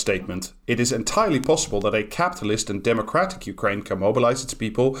overstatement. It is entirely possible that a capitalist and democratic Ukraine can mobilize its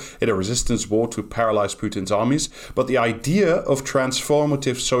people in a resistance war to paralyze Putin's armies, but the idea of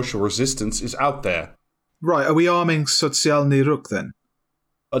transformative social resistance is out there. Right, are we arming Socialny Ruch then?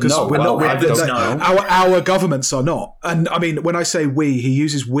 No, we're not. No. Our governments are not. And I mean, when I say we, he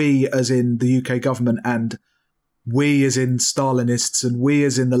uses we as in the UK government and we as in Stalinists and we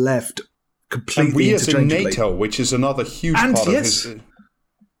as in the left. Completely and we as in NATO, which is another huge part of his...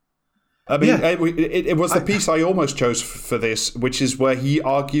 I mean, it was the piece I almost chose for this, which is where he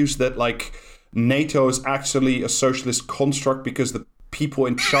argues that, NATO is actually a socialist construct because the people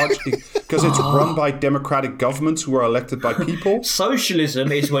in charge, because it's run by democratic governments who are elected by people.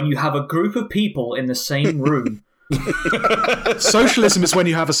 Socialism is when you have a group of people in the same room. Socialism is when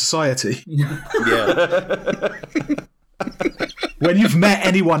you have a society. Yeah. When you've met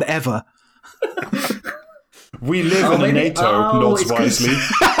anyone ever. We live in a NATO, nods wisely.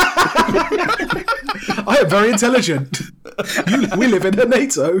 I am very intelligent. We live in a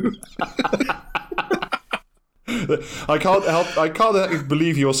NATO. I can't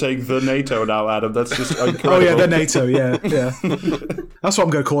believe you're saying the NATO now, Adam. That's just incredible. Oh yeah, the NATO. Yeah. That's what I'm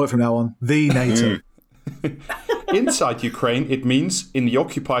going to call it from now on. The NATO. Inside Ukraine, it means in the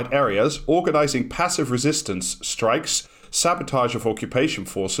occupied areas, organizing passive resistance, strikes, sabotage of occupation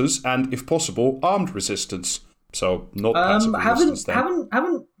forces, and, if possible, armed resistance. So not passive resistance.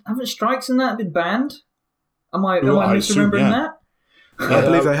 Haven't strikes in that been banned? Am I assume, misremembering that? I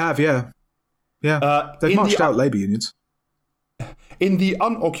believe they have. Yeah. They've marched out labour unions. In the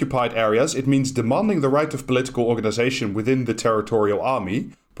unoccupied areas, it means demanding the right of political organization within the territorial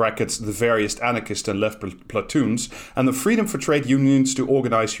army, brackets the various anarchist and left platoons, and the freedom for trade unions to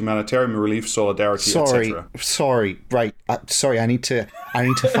organize humanitarian relief, solidarity, etc. Sorry, I need to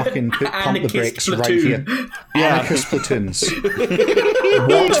fucking pump the brakes platoon. right here. Yeah. Anarchist platoons.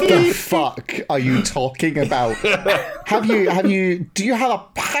 What the fuck are you talking about? Do you have a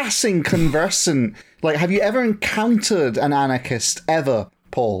passing conversant? Like, have you ever encountered an anarchist ever,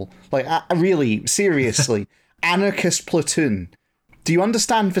 Paul? Like, really, seriously, anarchist platoon. Do you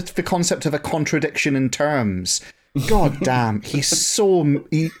understand the concept of a contradiction in terms? God damn, he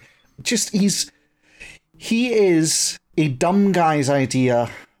is a dumb guy's idea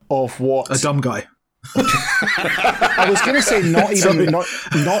of what... A dumb guy. I was going to say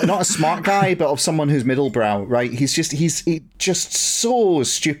not a smart guy, but of someone who's middlebrow, right? He's just so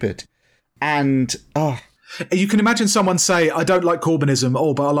stupid. And, You can imagine someone say, I don't like Corbynism,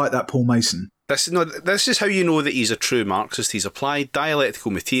 but I like that Paul Mason. This is how you know that he's a true Marxist. He's applied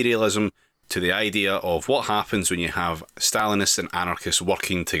dialectical materialism to the idea of what happens when you have Stalinists and anarchists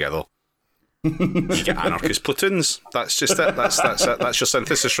working together. You get anarchist platoons. That's just it. That's it. That's your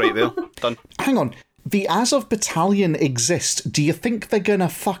synthesis right there. Done. Hang on. The Azov Battalion exist. Do you think they're gonna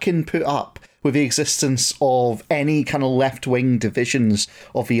fucking put up with the existence of any kind of left-wing divisions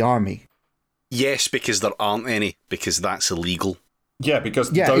of the army? Yes, because there aren't any, because that's illegal. Yeah,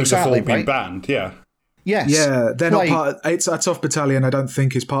 because those have all been banned, yeah. Yes. Yeah, they're not part of... Azov Battalion, I don't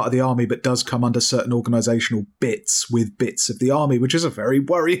think, is part of the army, but does come under certain organisational bits with bits of the army, which is a very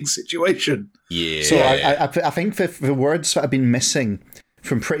worrying situation. Yeah. So I think the words that have been missing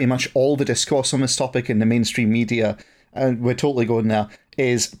from pretty much all the discourse on this topic in the mainstream media, and we're totally going there,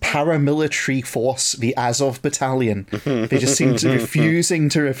 is paramilitary force, the Azov Battalion. They just seem to refusing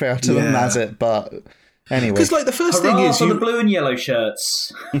to refer to them as it, but... Anyway. Because, like, the first thing is... for the blue and yellow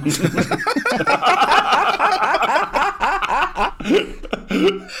shirts.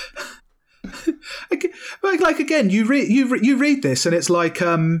 Like, again, you read this and it's like,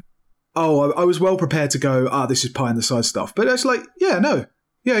 I was well prepared to go, this is pie in the side stuff. But it's like, yeah,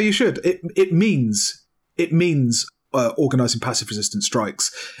 you should. It means organising passive resistance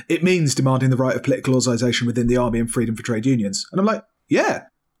strikes. It means demanding the right of political organisation within the army and freedom for trade unions. And I'm like,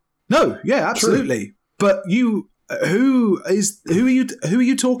 absolutely. True. But who are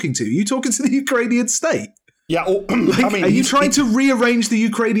you talking to? Are you talking to the Ukrainian state? Yeah, are you trying to rearrange the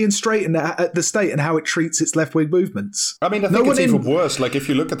Ukrainian state and the state and how it treats its left-wing movements? I mean, I think it's even worse. Like, if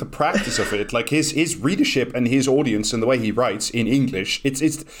you look at the practice of it, like his readership and his audience and the way he writes in English,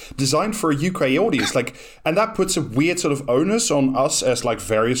 it's designed for a UK audience. Like, and that puts a weird sort of onus on us as like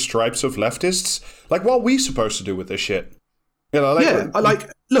various stripes of leftists. Like, what are we supposed to do with this shit? You know,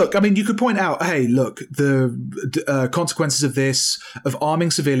 look, I mean, you could point out, hey, look, the consequences of this, of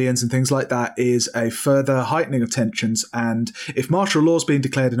arming civilians and things like that, is a further heightening of tensions. And if martial law is being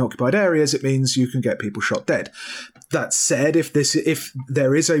declared in occupied areas, it means you can get people shot dead. That said, if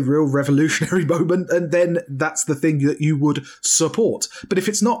there is a real revolutionary moment, and then that's the thing that you would support. But if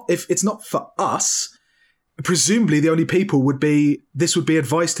it's not for us, presumably the only people would be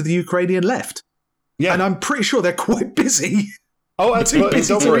advice to the Ukrainian left. Yeah, and I'm pretty sure they're quite busy. Oh,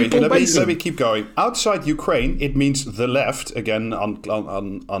 don't worry. Let me keep going. Outside Ukraine, it means the left, again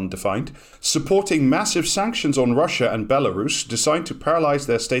undefined, supporting massive sanctions on Russia and Belarus, designed to paralyze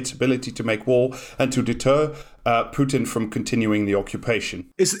their state's ability to make war and to deter Putin from continuing the occupation.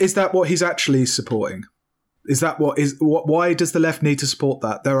 Is that what he's actually supporting? Why does the left need to support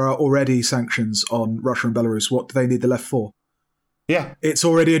that? There are already sanctions on Russia and Belarus. What do they need the left for? Yeah. It's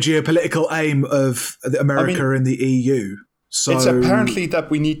already a geopolitical aim of America and the EU. So it's apparently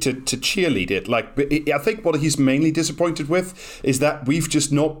that we need to cheerlead it. Like, I think what he's mainly disappointed with is that we've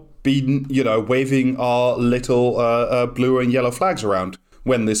just not been, waving our little blue and yellow flags around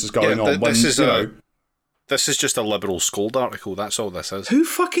when this is going on. This is just a liberal scold article. That's all this is. Who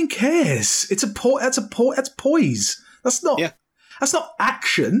fucking cares? That's poise. That's not. Yeah. That's not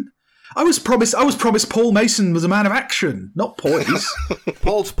action. I was promised Paul Mason was a man of action, not poise.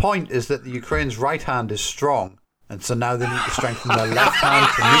 Paul's point is that the Ukraine's right hand is strong, and so now they need to strengthen their left hand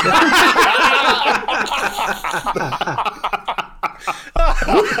to meet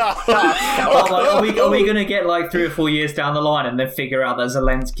Are we going to get like 3 or 4 years down the line and then figure out that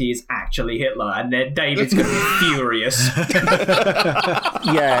Zelensky is actually Hitler, and then David's going to be furious?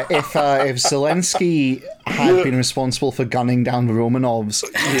 Yeah, if Zelensky had been responsible for gunning down the Romanovs,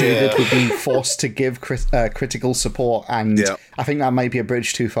 David would be forced to give critical support, and I think that might be a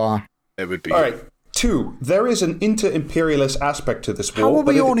bridge too far. It would be. All right. 2, there is an inter-imperialist aspect to this war. How are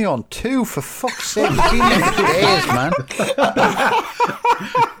we only on 2, for fuck's sake? Days, man.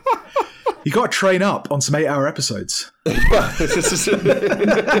 You got to train up on some 8-hour episodes. It's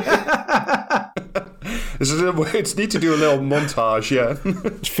need to do a little montage, yeah.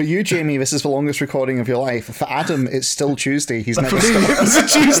 For you, Jamie, this is the longest recording of your life. For Adam, it's still Tuesday. He's never stopped. It was a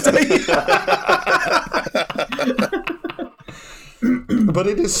Tuesday. But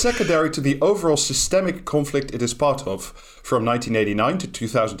it is secondary to the overall systemic conflict it is part of. From 1989 to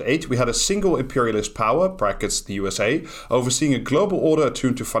 2008, we had a single imperialist power, brackets the USA, overseeing a global order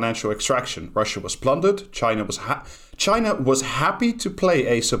attuned to financial extraction. Russia was plundered. China was happy to play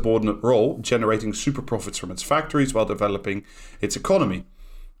a subordinate role, generating super profits from its factories while developing its economy.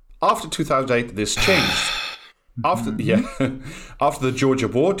 After 2008, this changed. After the Georgia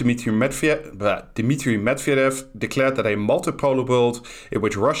War, Dmitry Medvedev declared that a multipolar world in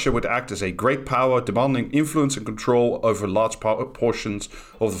which Russia would act as a great power, demanding influence and control over large portions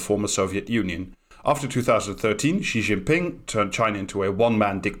of the former Soviet Union. After 2013, Xi Jinping turned China into a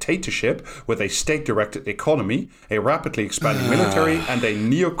one-man dictatorship with a state-directed economy, a rapidly expanding military, and a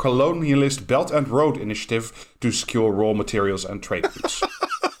neo-colonialist Belt and Road initiative to secure raw materials and trade routes.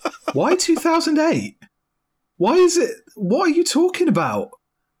 Why 2008? Why is it? What are you talking about?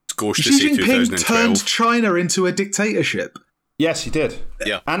 Xi Jinping turned China into a dictatorship. Yes, he did.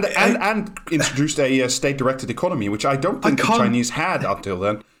 Yeah, and introduced a state-directed economy, which I don't think the Chinese had until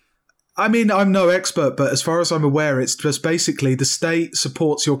then. I mean, I'm no expert, but as far as I'm aware, it's just basically the state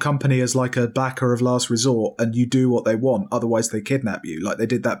supports your company as like a backer of last resort, and you do what they want. Otherwise, they kidnap you, like they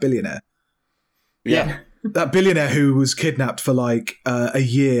did that billionaire. Yeah. That billionaire who was kidnapped for like a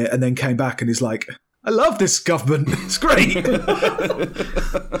year and then came back and is like, I love this government. It's great.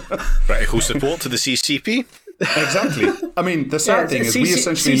 Radical support to the CCP. Exactly. I mean, the sad thing is we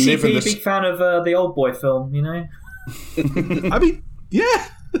essentially CCP, live in this... big fan of the Old Boy film, you know? I mean, yeah.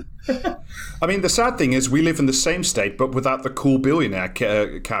 I mean, the sad thing is we live in the same state, but without the cool billionaire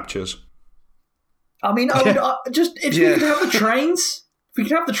captures. I mean, I would just... If we could have the trains... If we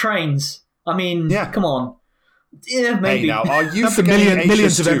could have the trains... I mean, come on. Yeah, maybe. Hey, now, are you for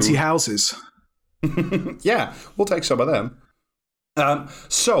millions of empty houses? Yeah, we'll take some of them.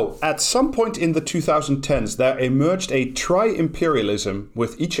 So, at some point in the 2010s, there emerged a tri-imperialism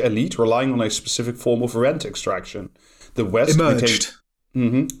with each elite relying on a specific form of rent extraction. The West emerged.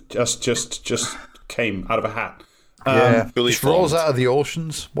 Just came out of a hat. Just rolls out of the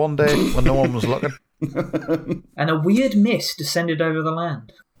oceans one day when no one was looking. And a weird mist descended over the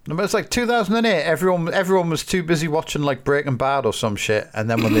land. No, but it's like 2008. Everyone was too busy watching like Breaking Bad or some shit, and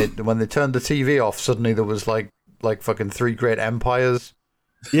then when they turned the TV off, suddenly there was like fucking 3 great empires.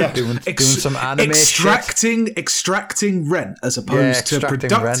 Yeah, doing some anime extracting rent as opposed to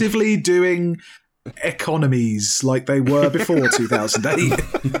productively doing economies like they were before 2008.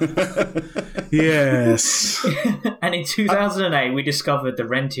 Yes. And in 2008, we discovered the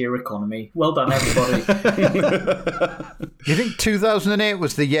rentier economy. Well done, everybody. You think 2008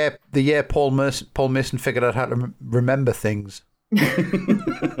 was the year Paul Mason figured out how to remember things?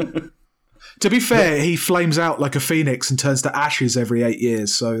 To be fair, he flames out like a phoenix and turns to ashes every 8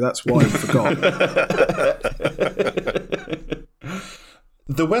 years, so that's why he forgot.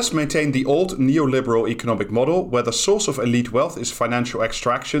 The West maintained the old neoliberal economic model where the source of elite wealth is financial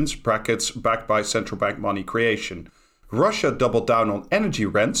extractions, brackets, backed by central bank money creation. Russia doubled down on energy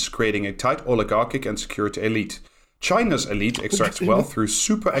rents, creating a tight oligarchic and security elite. China's elite extracts wealth through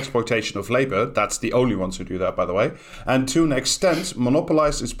super exploitation of labor, that's the only ones who do that, by the way, and to an extent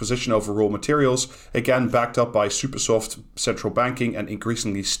monopolized its position over raw materials, again backed up by super soft central banking and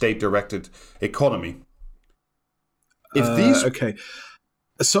increasingly state-directed economy. Okay.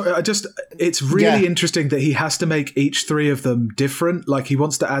 So it's really interesting that he has to make each three of them different. Like he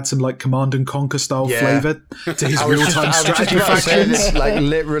wants to add some like Command and Conquer style flavor to his real-time strategy factions. Like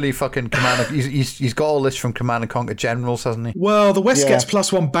literally fucking Command. He's got all this from Command and Conquer Generals, hasn't he? Well, the West gets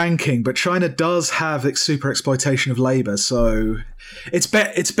 +1 banking, but China does have super exploitation of labor, so it's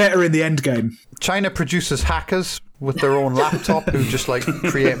better in the end game. China produces hackers with their own laptop who just like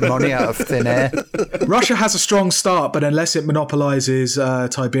create money out of thin air. Russia has a strong start, but unless it monopolizes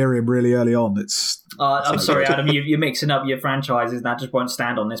Tiberium really early on, it's... I'm sorry, Adam, you're mixing up your franchises and that just won't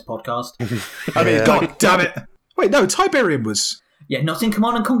stand on this podcast. I mean, God damn it. Wait, no, Tiberium was... Yeah, not in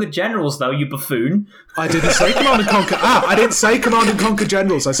Command and Conquer Generals, though, you buffoon. I didn't say Command and Conquer. I didn't say Command and Conquer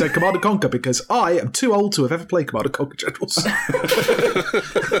Generals. I said Command and Conquer because I am too old to have ever played Command and Conquer Generals.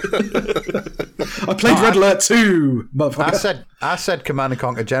 I played Red Alert 2, motherfucker. I said Command and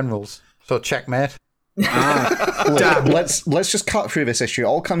Conquer Generals, so checkmate. Damn. Let's just cut through this issue. It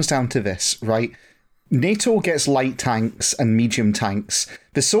all comes down to this, right? NATO gets light tanks and medium tanks.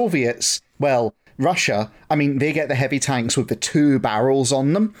 The Soviets, well... Russia, I mean, they get the heavy tanks with the 2 barrels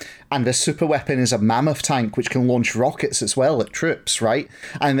on them, and the super weapon is a mammoth tank which can launch rockets as well at troops, right?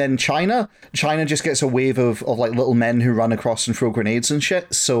 And then China just gets a wave of like little men who run across and throw grenades and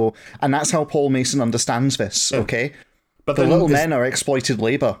shit. So, and that's how Paul Mason understands this, okay? But the little men are exploited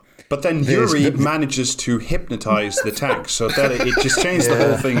labor. But then Yuri manages to hypnotize the tank, so that it just changed the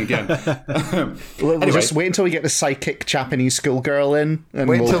whole thing again. Anyway. Just wait until we get the psychic Japanese schoolgirl in. And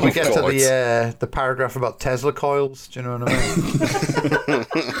wait until we get to the paragraph about Tesla coils. Do you know what I mean?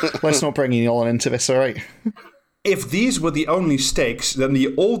 Let's not bring Elon into this, all right? If these were the only stakes, then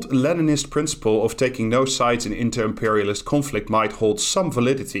the old Leninist principle of taking no sides in inter-imperialist conflict might hold some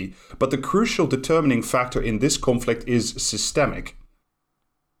validity, but the crucial determining factor in this conflict is systemic.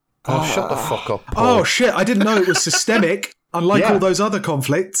 Oh, shut the fuck up, Paul. Oh, shit, I didn't know it was systemic, unlike all those other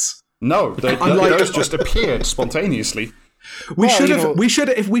conflicts. No, those just appeared spontaneously. We should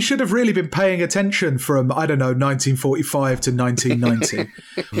have really been paying attention from, I don't know, 1945 to 1990,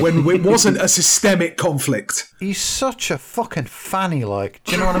 when it wasn't a systemic conflict. He's such a fucking fanny, like,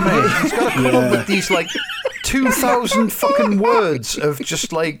 do you know what I mean? He's got to come up with these, like, 2,000 fucking words of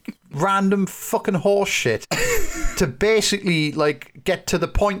just, like, random fucking horse shit to basically, like, get to the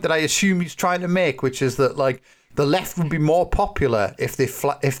point that I assume he's trying to make, which is that, like, the left would be more popular if they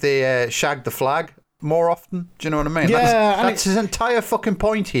shagged the flag more often. Do you know what I mean? Yeah, that's his entire fucking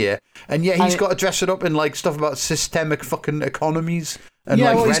point here. And yet he's got to dress it up in like stuff about systemic fucking economies and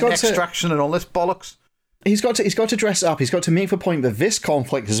rent extraction and all this bollocks. He's got to dress it up. He's got to make the point that this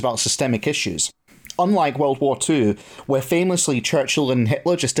conflict is about systemic issues. Unlike World War II, where famously Churchill and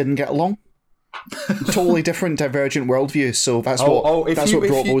Hitler just didn't get along. Totally different, divergent worldviews. So that's what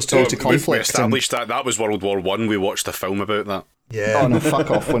brought those two to conflict. We established that was World War I. We watched a film about that. Yeah. Oh no,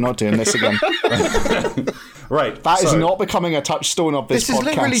 fuck off. We're not doing this again. Right. That is not becoming a touchstone of this podcast. This is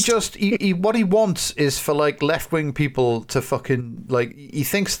literally just, what he wants is for like left-wing people to fucking, like, he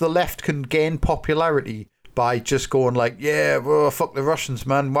thinks the left can gain popularity by just going like, yeah, well, fuck the Russians,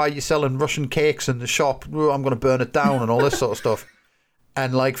 man. Why are you selling Russian cakes in the shop? Well, I'm going to burn it down and all this sort of stuff.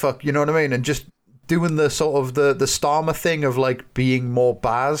 And like, fuck, you know what I mean? And just doing the sort of the Starmer thing of like being more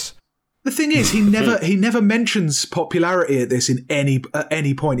Baz. The thing is, he never mentions popularity at this at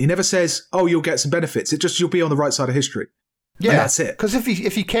any point. He never says, "Oh, you'll get some benefits." It just you'll be on the right side of history. Yeah, and that's it. Because if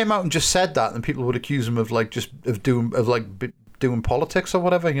he came out and just said that, then people would accuse him of like doing politics or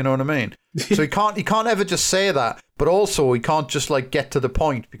whatever. You know what I mean? So he can't ever just say that. But also he can't just like get to the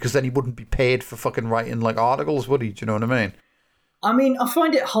point because then he wouldn't be paid for fucking writing like articles, would he? Do you know what I mean? I mean, I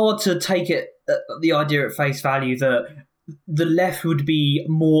find it hard to take the idea at face value that the left would be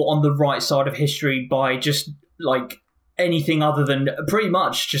more on the right side of history by just like anything other than pretty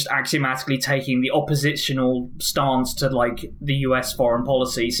much just axiomatically taking the oppositional stance to like the US foreign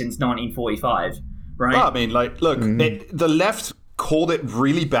policy since 1945, right? Well, I mean, like, look, the left called it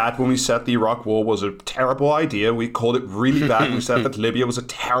really bad when we said the Iraq War was a terrible idea. We called it really bad when we said that Libya was a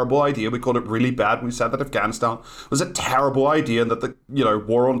terrible idea. We called it really bad when we said that Afghanistan was a terrible idea and that the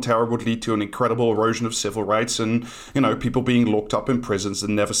war on terror would lead to an incredible erosion of civil rights and people being locked up in prisons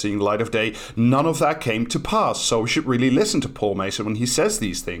and never seeing the light of day. None of that came to pass. So we should really listen to Paul Mason when he says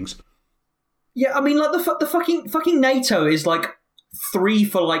these things. Yeah, I mean, like the fucking NATO is like 3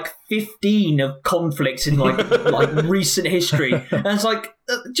 for like 15 of conflicts in like recent history, and it's like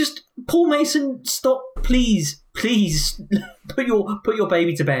just Paul Mason, stop, please put your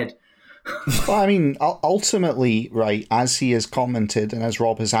baby to bed. Well, I mean, ultimately, right, as he has commented and as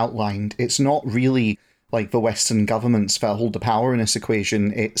Rob has outlined, it's not really like the Western governments that hold the power in this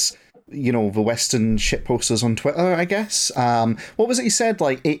equation. It's the Western shitposters on Twitter, I guess. What was it he said?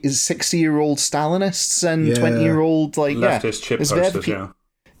 Like, it is 60-year-old Stalinists and 20-year-old, leftist shitposters,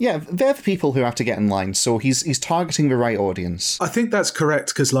 Yeah, they're the people who have to get in line, so he's targeting the right audience. I think that's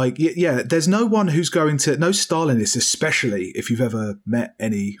correct, because, there's no one who's going to, no Stalinists, especially if you've ever met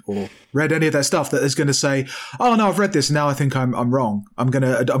any or read any of their stuff, that is going to say, oh, no, I've read this, and now I think I'm wrong. I'm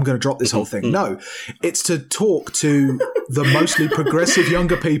gonna drop this whole thing. No, it's to talk to the mostly progressive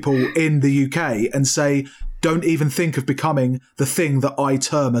younger people in the UK and say, don't even think of becoming the thing that I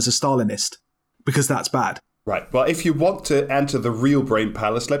term as a Stalinist, because that's bad. Right. Well, if you want to enter the real brain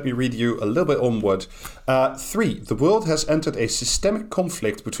palace, let me read you a little bit onward. 3. The world has entered a systemic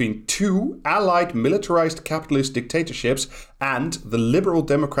conflict between 2 allied militarized capitalist dictatorships and the liberal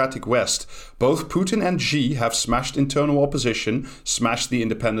democratic West. Both Putin and Xi have smashed internal opposition, smashed the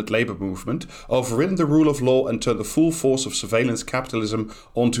independent labor movement, overridden the rule of law, and turned the full force of surveillance capitalism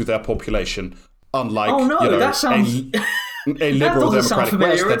onto their population. Unlike that sounds... a liberal democratic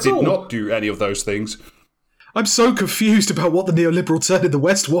West that did not do any of those things. I'm so confused about what the neoliberal turn in the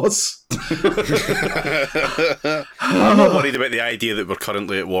West was. I'm not worried about the idea that we're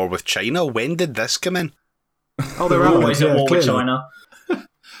currently at war with China. When did this come in? Oh, they're always at war with China.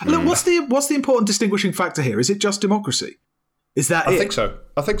 Look, what's the important distinguishing factor here? Is it just democracy? Is that it? I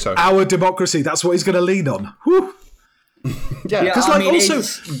think so. Our democracy, that's what he's going to lean on. Whew. Yeah, because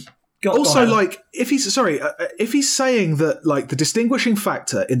if he's saying that the distinguishing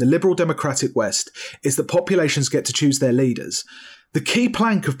factor in the liberal democratic West is that populations get to choose their leaders, the key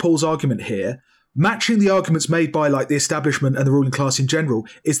plank of Paul's argument here, matching the arguments made by the establishment and the ruling class in general,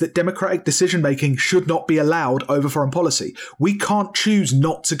 is that democratic decision making should not be allowed over foreign policy. We can't choose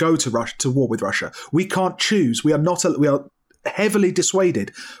not to go to war with Russia. We can't choose. We are heavily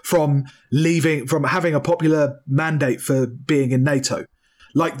dissuaded from having a popular mandate for being in NATO.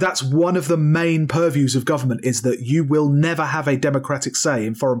 That's one of the main purviews of government, is that you will never have a democratic say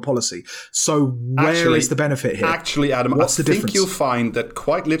in foreign policy. So where is the benefit here? Actually, Adam, I think you'll find that,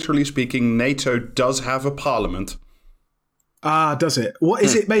 quite literally speaking, NATO does have a parliament. Ah, does it? What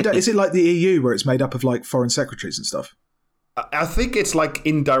is it made up? Is it like the EU, where it's made up of foreign secretaries and stuff? I think it's like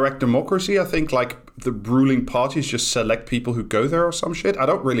indirect democracy. I think the ruling parties just select people who go there or some shit. I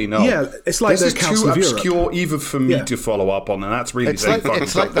don't really know. Yeah, it's like this the Council of Europe. This is too obscure even for me to follow up on, and that's really it's like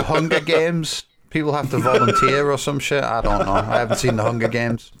the Hunger Games. People have to volunteer or some shit. I don't know. I haven't seen the Hunger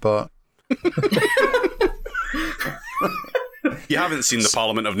Games, but you haven't seen the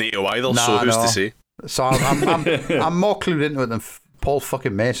Parliament of NATO either. So who's to say? So I'm more clued into it than Paul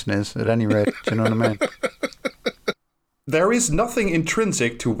fucking Mason is. At any rate, do you know what I mean? There is nothing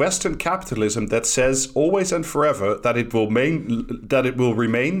intrinsic to Western capitalism that says always and forever that it will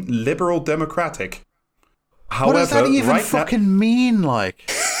remain liberal democratic. However, what does that even fucking mean?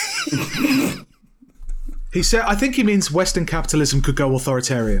 He said, I think he means Western capitalism could go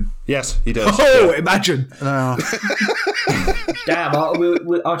authoritarian. Yes, he does. Oh, imagine. No. Damn,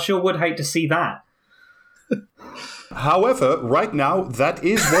 I sure would hate to see that. However, right now, that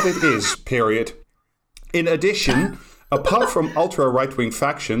is what it is, period. In addition, apart from ultra-right-wing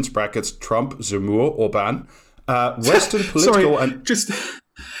factions, brackets Trump, Zemmour, Orban, Western political and... Just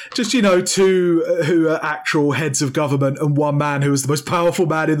two who are actual heads of government and one man who was the most powerful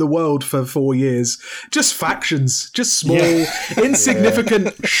man in the world for 4 years. Just factions. Just small,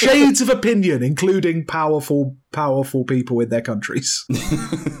 insignificant shades of opinion, including powerful people in their countries.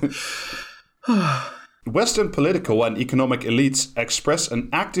 Western political and economic elites express an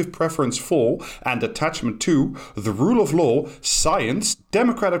active preference for and attachment to the rule of law, science,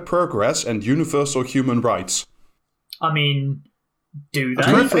 democratic progress, and universal human rights. I mean, do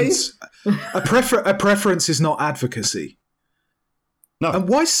they? A preference is not advocacy. No. And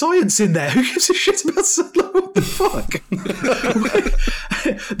why science in there? Who gives a shit about science? What the fuck?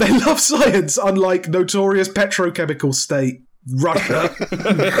 They love science, unlike notorious petrochemical state Russia,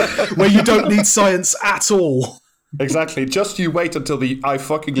 where you don't need science at all. Exactly. Just you wait until the I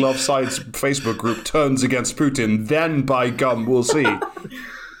fucking love science Facebook group turns against Putin, then by gum, we'll see.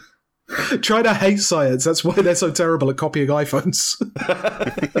 China hates science. That's why they're so terrible at copying iPhones.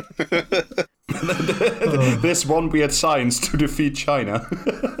 This one weird science to defeat China.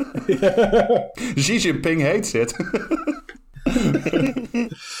 Xi Jinping hates it.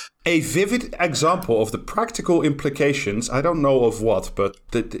 A vivid example of the practical implications, I don't know of what, but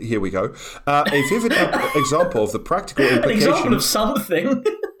here we go. A vivid example of the practical implications. Example of something.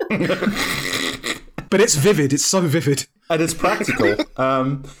 But it's vivid, it's so vivid. And it's practical.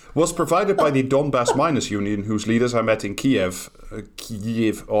 Was provided by the Donbass Miners Union, whose leaders I met in Kiev,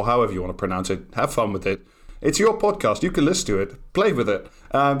 or however you want to pronounce it. Have fun with it. It's your podcast. You can listen to it. Play with it.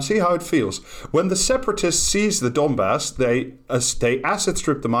 See how it feels. When the separatists seized the Donbass, they asset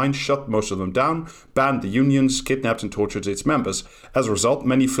stripped the mines, shut most of them down, banned the unions, kidnapped and tortured its members. As a result,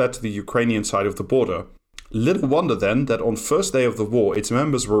 many fled to the Ukrainian side of the border. Little wonder then that on first day of the war, its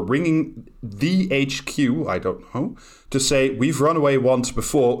members were ringing the HQ, I don't know, to say, we've run away once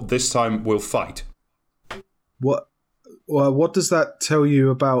before, this time we'll fight. What does that tell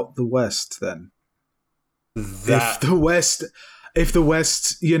you about the West then? If the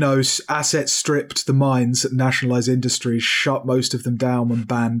West, asset stripped the mines, nationalised industries, shut most of them down and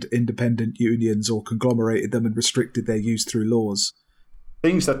banned independent unions or conglomerated them and restricted their use through laws.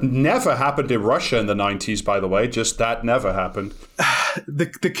 Things that never happened in Russia in the 90s, by the way. Just that never happened. The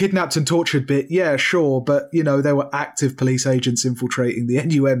kidnapped and tortured bit, yeah, sure. But, there were active police agents infiltrating the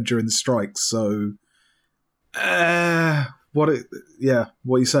NUM during the strikes. So, what are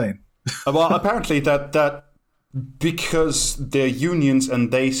you saying? Well, apparently that because they're unions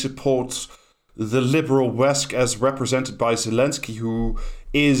and they support the liberal West as represented by Zelensky, who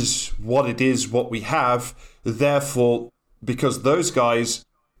is what we have, therefore... because those guys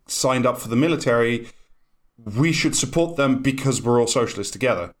signed up for the military, we should support them because we're all socialists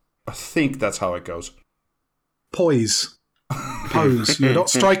together. I think that's how it goes. Pose. You're not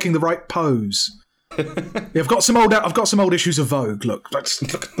striking the right pose. I've got some old issues of Vogue. Look.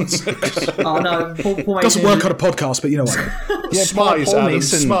 Oh no, Paul doesn't work on a podcast, but you know what. Yeah, Spies, Paul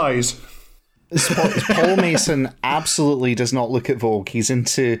Mason. Spies. Paul Mason absolutely does not look at Vogue. He's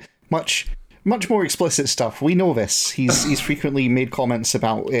into much more explicit stuff. We know this. He's frequently made comments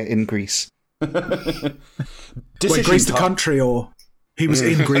about it in Greece. Wait, Greece the country, or he was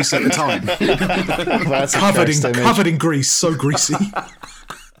in Greece at the time? That's covered in grease, so greasy.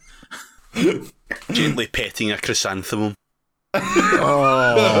 Gently petting a chrysanthemum.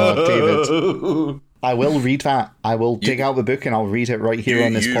 Oh, David. I will read that. I will dig out the book and I'll read it right here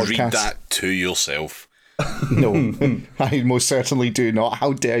on this podcast. You read that to yourself. No, I most certainly do not.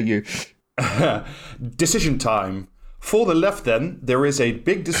 How dare you? Decision time. For the left, then, there is a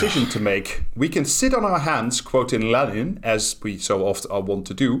big decision to make. We can sit on our hands, quoting Lenin, as we so often want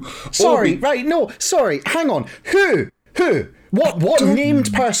to do. Hang on. Who? What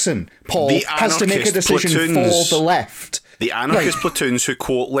named person, Paul, has to make a decision for the left? The anarchist platoons who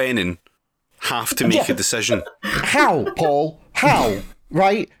quote Lenin have to make a decision. How, Paul? How?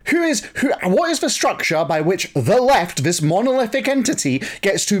 Right? What is the structure by which the left, this monolithic entity,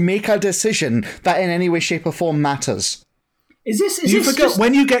 gets to make a decision that in any way, shape, or form matters?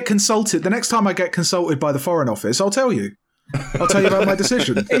 When you get consulted, the next time I get consulted by the Foreign Office, I'll tell you. I'll tell you about my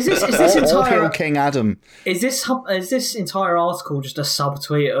decision. Is this entire King Adam? Is this entire article just a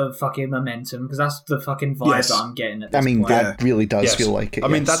subtweet of fucking Momentum? Because that's the fucking vibe that I'm getting at this point. That really does feel like it. I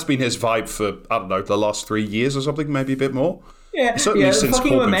mean, that's been his vibe for, I don't know, the last 3 years or something, maybe a bit more. Yeah, certainly since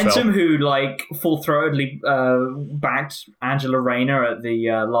fucking Corbyn Momentum, fell. who full-throatedly backed Angela Rayner at the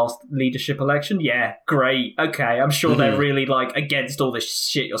last leadership election. Yeah, great. Okay, I'm sure they're really against all this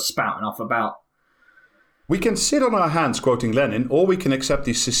shit you're spouting off about. We can sit on our hands, quoting Lenin, or we can accept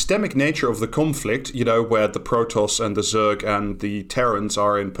the systemic nature of the conflict, where the Protoss and the Zerg and the Terrans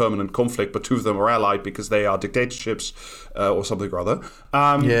are in permanent conflict, but two of them are allied because they are dictatorships or something or other.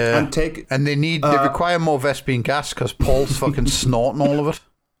 And they require more Vespine gas because Paul's fucking snorting all of it.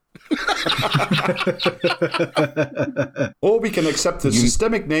 Or we can accept the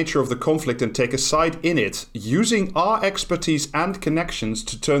systemic nature of the conflict and take a side in it, using our expertise and connections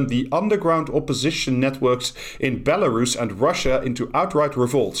to turn the underground opposition networks in Belarus and Russia into outright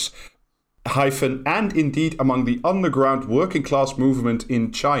revolts, and indeed among the underground working class movement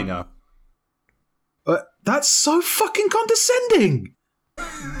in China. That's so fucking condescending.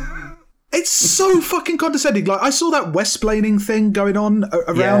 It's so fucking condescending. I saw that Westplaining thing going on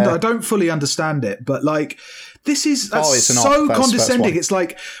around. I don't fully understand it, but that's so condescending. It's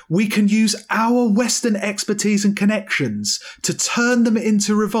we can use our Western expertise and connections to turn them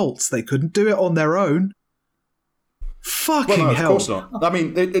into revolts. They couldn't do it on their own. Fucking hell. Of course not.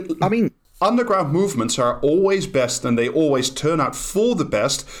 I mean, underground movements are always best, and they always turn out for the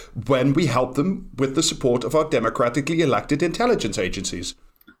best when we help them with the support of our democratically elected intelligence agencies.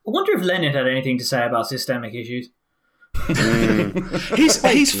 I wonder if Lenin had anything to say about systemic issues.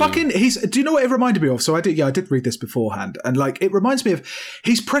 He's fucking. Do you know what it reminded me of? So I did read this beforehand, and it reminds me of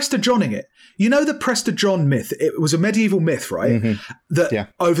he's Prester Johning it. You know the Prester John myth. It was a medieval myth, right? Mm-hmm. That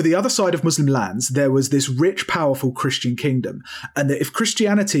over the other side of Muslim lands there was this rich, powerful Christian kingdom, and that if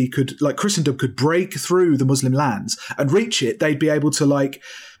Christianity Christendom could break through the Muslim lands and reach it, they'd be able to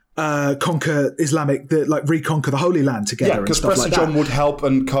conquer reconquer the Holy Land together. Yeah, because and stuff Prester like John that. would help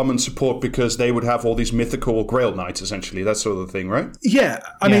and come and support because they would have all these mythical Grail Knights, essentially. That sort of thing, right? Yeah,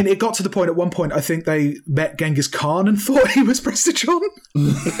 I mean, it got to the point at one point, I think they met Genghis Khan and thought he was Prester John.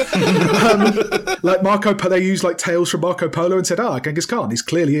 Like they used like tales from Marco Polo and said, Genghis Khan, he's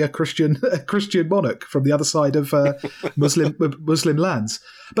clearly a Christian monarch from the other side of Muslim lands.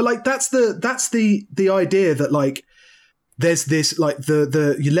 But like that's the idea that like there's this like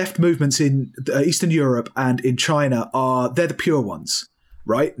the left movements in Eastern Europe and in China they're the pure ones,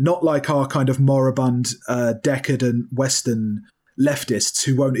 right? Not like our kind of moribund, decadent Western leftists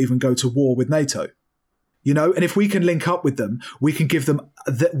who won't even go to war with NATO. You know, and if we can link up with them, we can give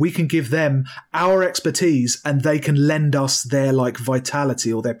them our expertise, and they can lend us their like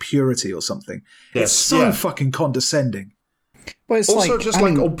vitality or their purity or something. Yes, it's so fucking condescending. Well, it's also, like, just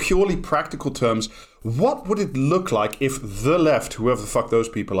like on purely practical terms, what would it look like if the left, whoever the fuck those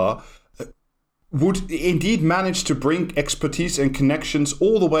people are, would indeed manage to bring expertise and connections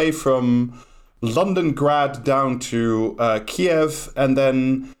all the way from London grad down to Kiev, and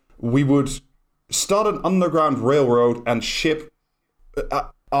then we would start an underground railroad and ship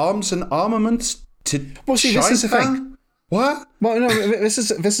arms and armaments to China? This is the thing. What? Well, no, this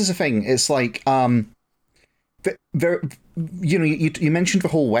is the thing. It's like, you mentioned the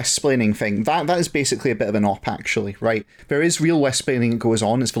whole West-splaining thing. That is basically a bit of an op, actually, right? There is real West-splaining that goes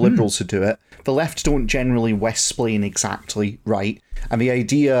on. It's the Liberals who do it. The left don't generally West-splain exactly, right? And the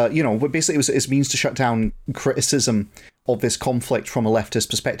idea, basically it means to shut down criticism of this conflict from a leftist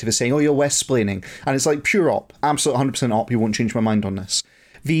perspective is saying, you're West-splaining. And it's like pure op, absolute 100% op, you won't change my mind on this.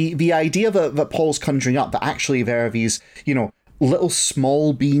 The idea that Paul's conjuring up, that actually there are these, little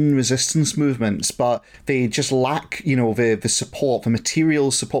small bean resistance movements, but they just lack, the support, the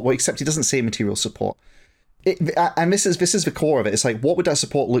material support. Well, except he doesn't say material support. And this is the core of it. It's like, what would that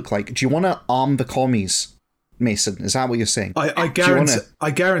support look like? Do you want to arm the commies, Mason? Is that what you're saying? I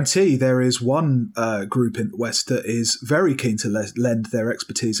guarantee there is one group in the West that is very keen to lend their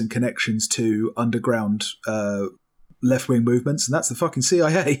expertise and connections to underground left-wing movements, and that's the fucking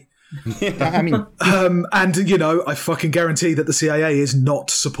CIA. I mean, and I fucking guarantee that the CIA is not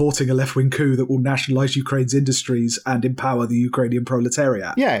supporting a left-wing coup that will nationalize Ukraine's industries and empower the Ukrainian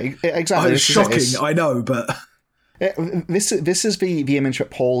proletariat. Yeah, exactly. It's shocking, I know, but this is the image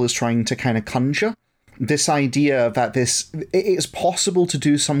that Paul is trying to kind of conjure. This idea that it's possible to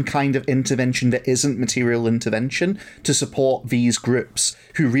do some kind of intervention that isn't material intervention to support these groups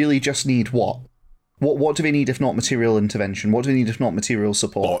who really just need what? What do they need if not material intervention? What do they need if not material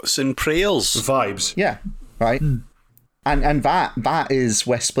support? Thoughts and prayers. Vibes. Yeah, right? And that is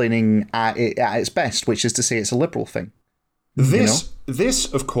West-splaining at its best, which is to say it's a liberal thing.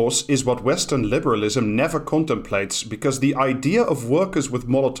 This, of course, is what Western liberalism never contemplates, because the idea of workers with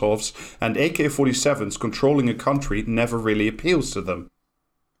Molotovs and AK-47s controlling a country never really appeals to them.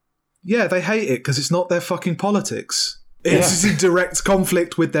 Yeah, they hate it because it's not their fucking politics. It's in direct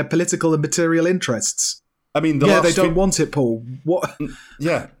conflict with their political and material interests. I mean, they don't want it, Paul. What?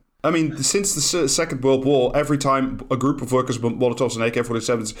 Yeah. I mean, since the Second World War, every time a group of workers with Molotovs and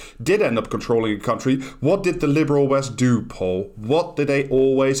AK-47s did end up controlling a country, what did the liberal West do, Paul? What did they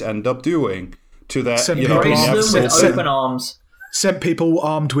always end up doing to their... Embrace them with open arms. Sent people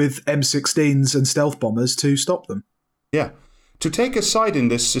armed with M16s and stealth bombers to stop them. Yeah. To take a side in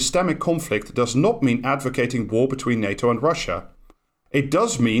this systemic conflict does not mean advocating war between NATO and Russia. It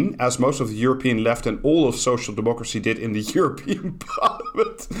does mean, as most of the European left and all of social democracy did in the European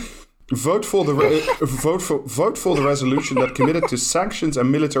Parliament, vote for the resolution that committed to sanctions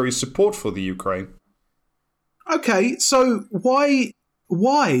and military support for the Ukraine. Okay, so why?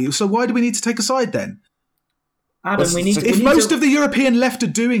 So why do we need to take a side then? Adam, if most of the European left are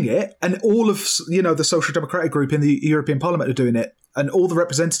doing it, and all of the Social Democratic group in the European Parliament are doing it, and all the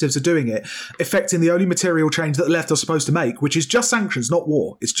representatives are doing it, affecting the only material change that the left are supposed to make, which is just sanctions, not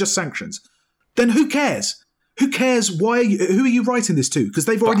war. It's just sanctions. Then who cares? Who cares? Who are you writing this to? Because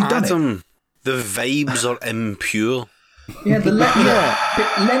they've already done it. The vibes are impure. Yeah,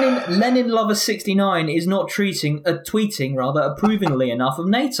 Lenin Lover 69 is not tweeting approvingly enough of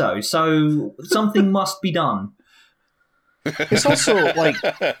NATO, so something must be done. It's also like,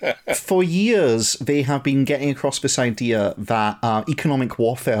 for years, they have been getting across this idea that economic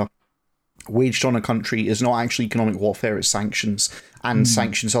warfare waged on a country is not actually economic warfare, it's sanctions. And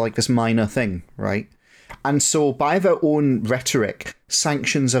sanctions are like this minor thing, right? And so by their own rhetoric,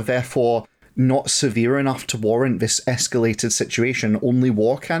 sanctions are therefore not severe enough to warrant this escalated situation. Only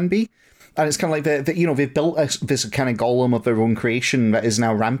war can be. And it's kind of like they've built this kind of golem of their own creation that is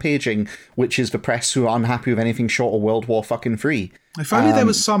now rampaging, which is the press who are unhappy with anything short of World War fucking III. If only there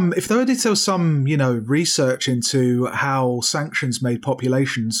was some, research into how sanctions made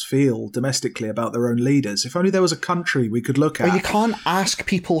populations feel domestically about their own leaders. If only there was a country we could look at. But you can't ask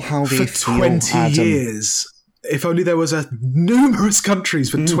people how they for feel, 20 Adam. years. If only there was numerous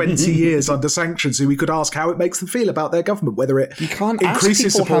countries for 20 years under sanctions who we could ask how it makes them feel about their government, whether it You can't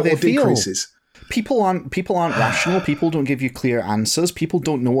increases ask people how support they or feel. decreases. People aren't rational. People don't give you clear answers. People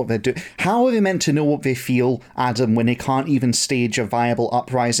don't know what they're doing. How are they meant to know what they feel, Adam, when they can't even stage a viable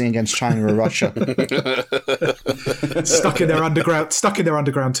uprising against China or Russia? stuck in their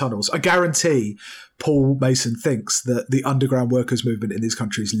underground tunnels. I guarantee Paul Mason thinks that the underground workers' movement in these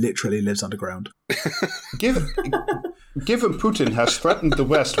countries literally lives underground. Given Putin has threatened the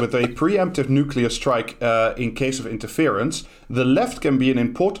West with a preemptive nuclear strike in case of interference, the left can be an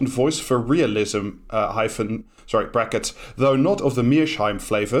important voice for realism, brackets, though not of the Mearsheimer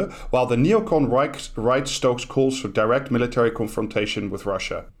flavour, while the neocon right stokes calls for direct military confrontation with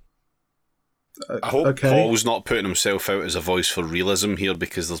Russia. I hope Paul's not putting himself out as a voice for realism here,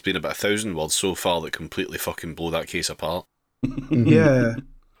 because there's been about 1,000 words so far that completely fucking blow that case apart. Yeah.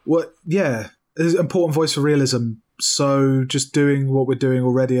 There's an important voice for realism. So just doing what we're doing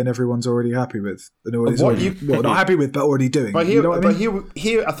already and everyone's already happy with. Not happy with, but already doing. But here, you know what I mean?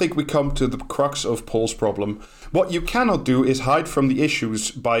 here I think we come to the crux of Paul's problem. What you cannot do is hide from the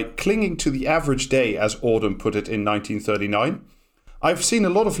issues by clinging to the average day, as Auden put it in 1939. I've seen a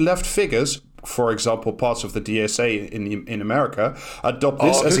lot of left figures, for example, parts of the DSA in America, adopt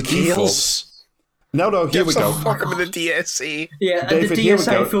this as a default. No, here we go. Fuck with the DSA. Yeah, David, and the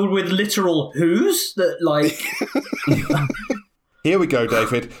DSA filled with literal who's that, like. Here we go,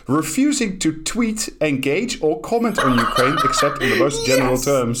 David. Refusing to tweet, engage, or comment on Ukraine except in the most general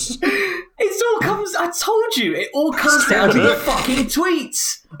terms. It all comes. I told you, it all comes down to the fucking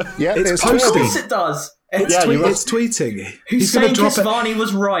tweets. Yeah, it's Of posting. course it does. It's tweeting. Hussein Kisvani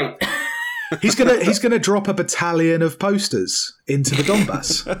was right. He's gonna drop a battalion of posters into the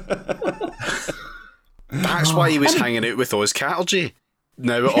Donbass. That's why he was hanging out with Oz Chatterjee.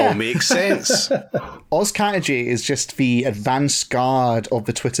 Now it all makes sense. Oz Chatterjee is just the advanced guard of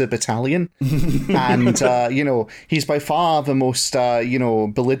the Twitter battalion. And, he's by far the most,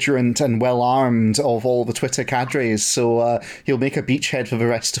 belligerent and well-armed of all the Twitter cadres. So he'll make a beachhead for the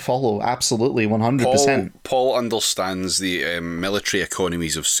rest to follow. Absolutely, 100%. Paul understands the military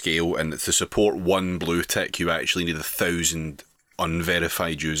economies of scale, and to support one blue tick, you actually need 1,000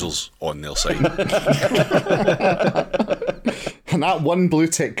 unverified users on their site. And that one blue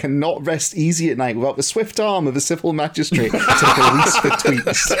tick cannot rest easy at night without the swift arm of a civil magistrate to police the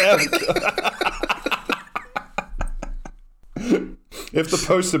tweets. If the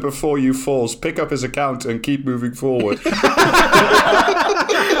poster before you falls, pick up his account and keep moving forward.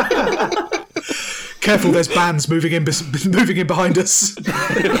 Careful, there's bands moving in behind us.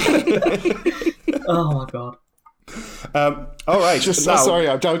 Oh my god. All right. Sorry,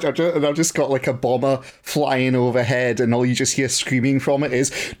 I've just got like a bomber flying overhead, and all you just hear screaming from it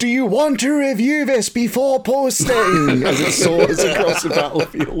is, "Do you want to review this before posting?" as it soars across the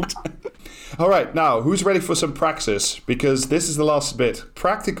battlefield. All right, now, who's ready for some praxis? Because this is the last bit.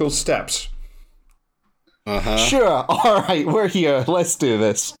 Practical steps. Sure. All right, we're here. Let's do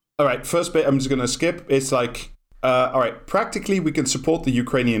this. All right, first bit I'm just going to skip. It's like, all right, practically we can support the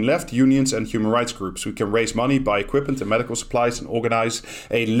Ukrainian left, unions and human rights groups. We can raise money, buy equipment and medical supplies, and organize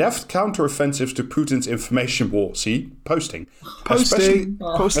a left counteroffensive to Putin's information war. See? Posting.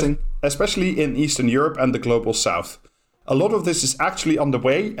 Especially in Eastern Europe and the global south. A lot of this is actually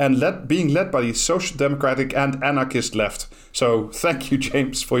underway and being led by the social democratic and anarchist left. So thank you,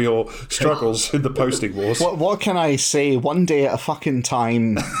 James, for your struggles in the posting wars. What can I say? One day at a fucking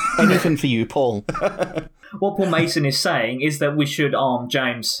time. Anything for you, Paul. What Paul Mason is saying is that we should arm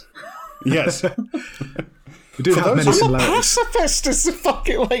James. Yes. We do have many similarities. I'm a pacifist is the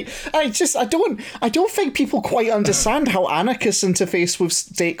fucking I don't think people quite understand how anarchists interface with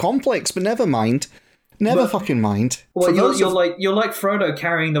state conflicts, but never mind. Fucking mind. Well, you're like Frodo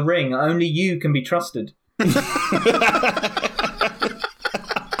carrying the ring. Only you can be trusted.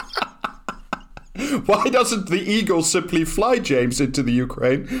 Why doesn't the eagle simply fly James into the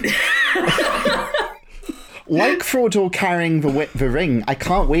Ukraine? Like Frodo carrying the ring, I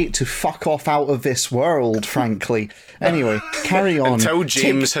can't wait to fuck off out of this world, frankly. Anyway, carry on. Until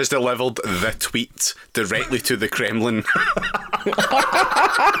James has delivered the tweet directly to the Kremlin.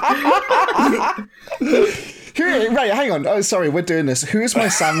 Right, hang on. Oh, sorry, we're doing this. Who's my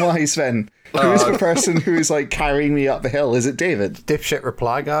Samwise then? Who's the person who's like carrying me up the hill? Is it David? Dipshit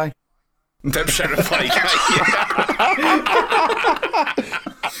reply guy. Dipshit reply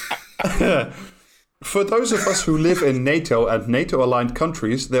guy. For those of us who live in NATO and NATO-aligned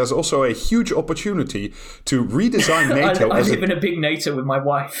countries, there's also a huge opportunity to redesign NATO. I live in a big NATO with my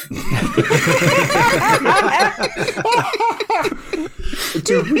wife. To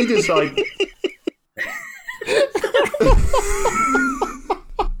redesign.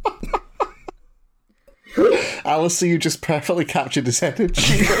 Alistair, you just perfectly captured his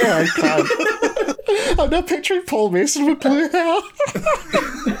energy. Yeah, I can't. I'm now picturing Paul Mason with blue hair.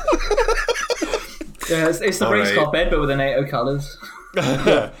 Yeah, it's the race car bed, but with the NATO colours.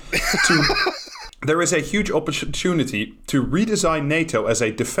 There is a huge opportunity to redesign NATO as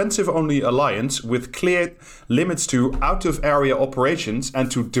a defensive-only alliance with clear limits to out-of-area operations and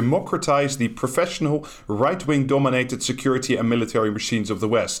to democratize the professional, right-wing dominated security and military machines of the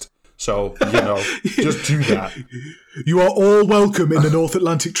West. So, just do that. You are all welcome in the North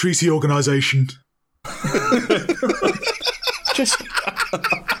Atlantic Treaty Organization.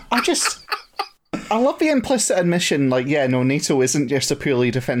 I love the implicit admission, NATO isn't just a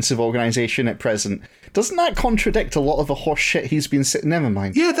purely defensive organisation at present. Doesn't that contradict a lot of the horse shit he's been saying? Never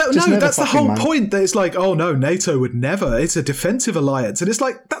mind. Yeah, that's the whole point. That it's like, oh no, NATO would never. It's a defensive alliance. And it's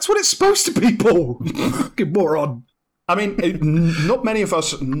like, that's what it's supposed to be, Paul. Fucking moron. I mean, not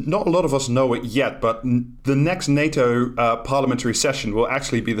a lot of us know it yet, but the next NATO parliamentary session will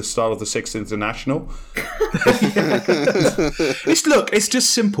actually be the start of the Sixth International. It's just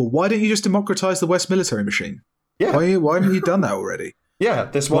simple. Why don't you just democratize the West military machine? Yeah. Why haven't you done that already? Yeah,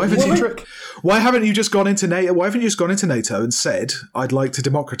 there's one trick. Why haven't you just gone into NATO? Why haven't you just gone into NATO and said, "I'd like to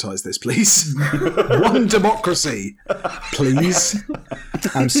democratize this, please"? One democracy, please.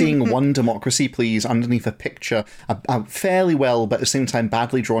 I'm seeing one democracy, please, underneath a picture, a fairly well, but at the same time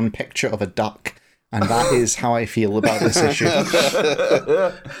badly drawn picture of a duck, and that is how I feel about this issue.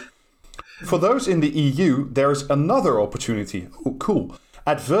 For those in the EU, there is another opportunity. Oh, cool.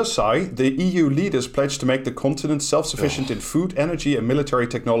 At Versailles, the EU leaders pledged to make the continent self-sufficient in food, energy, and military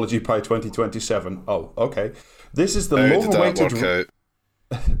technology by 2027. Oh, okay. This is the long-awaited.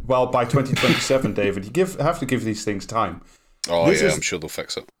 Well, by 2027, David, you have to give these things time. I'm sure they'll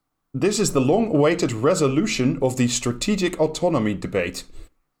fix it. This is the long-awaited resolution of the strategic autonomy debate.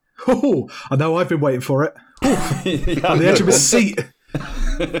 Oh, I know I've been waiting for it. On the edge of his seat.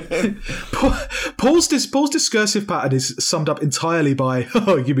 Paul's discursive pattern is summed up entirely by,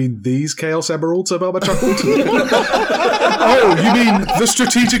 oh, you mean these Chaos Emeralds, Obama chuckled? Oh, you mean the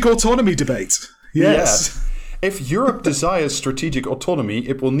strategic autonomy debate? Yes. Yeah. If Europe desires strategic autonomy,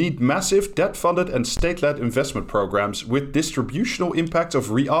 it will need massive debt-funded and state-led investment programs with distributional impacts of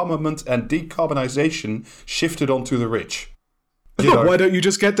rearmament and decarbonization shifted onto the rich. Why don't you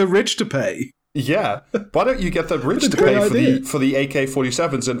just get the rich to pay? Yeah, why don't you get the rich to pay for the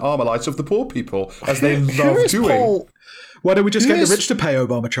AK-47s and Armalites of the poor people, as they love doing? Why don't we just get the rich to pay,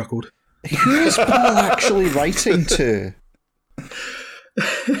 Obama chuckled. Who is Paul actually writing to?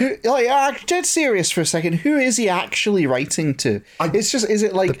 Dead serious for a second, who is he actually writing to? Is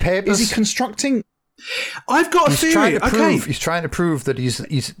he constructing... I've got a theory. He's trying to prove that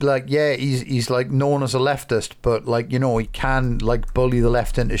he's like known as a leftist, but he can bully the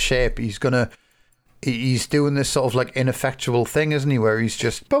left into shape. He's doing this sort of ineffectual thing, isn't he? Where he's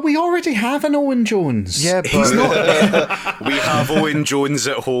just. But we already have an Owen Jones. Yeah, but he's not. We have Owen Jones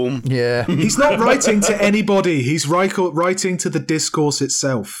at home. Yeah, he's not writing to anybody. He's writing to the discourse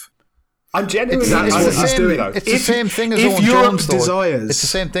itself. I'm genuinely. It's the same thing as Owen Jones, though. Desires. It's the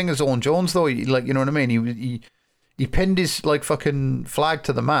same thing as Owen Jones, though. You know what I mean? He pinned his fucking flag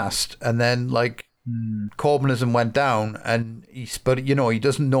to the mast, and then Corbynism went down, and he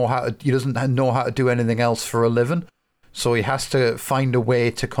doesn't know how to do anything else for a living, so he has to find a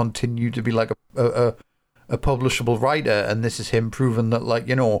way to continue to be a publishable writer, and this is him proving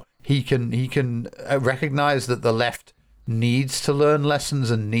that he can recognize that the left needs to learn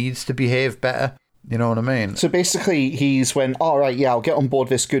lessons and needs to behave better. You know what I mean? So basically he's went, all right, yeah, I'll get on board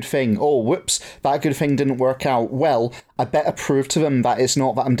this good thing. Oh, whoops, that good thing didn't work out. Well, I better prove to them that it's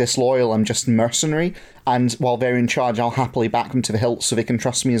not that I'm disloyal, I'm just mercenary, and while they're in charge, I'll happily back them to the hilt so they can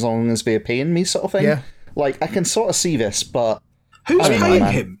trust me as long as they're paying me, sort of thing. Yeah. I can sort of see this, but... Who's paying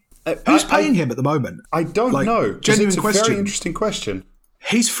him? Who's paying him at the moment? I don't know. Genuine question. Very interesting question.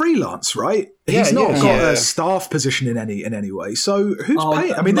 He's freelance, right? He's not got a staff position in any way. So who's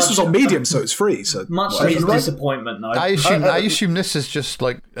paying? I mean, this was on Medium, so it's free. So much to his disappointment, though. I assume this is just do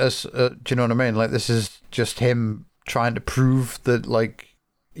you know what I mean? This is just him trying to prove that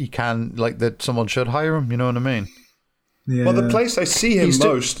he can that someone should hire him. You know what I mean? Yeah. Well, the place I see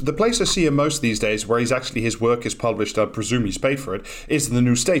him most these days, where his work is published, I presume he's paid for it, is the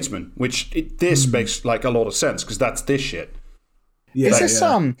New Statesman, which this makes like a lot of sense because that's this shit. Yeah,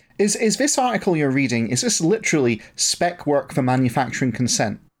 is this article you're reading? Is this literally spec work for manufacturing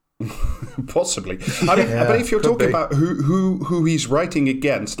consent? Possibly. I mean, but if you're talking about who he's writing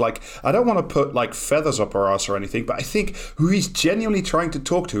against, like, I don't want to put like feathers up our ass or anything, but I think who he's genuinely trying to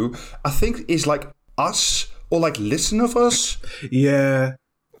talk to, I think is like us. Or like listen of us? Yeah.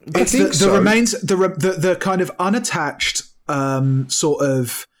 It's the remains, the kind of unattached sort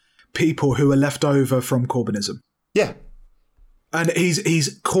of people who are left over from Corbynism. Yeah. And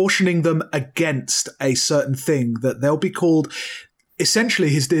he's cautioning them against a certain thing that they'll be called. Essentially,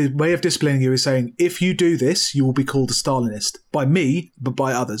 his way of disciplining you is saying, if you do this, you will be called a Stalinist. By me, but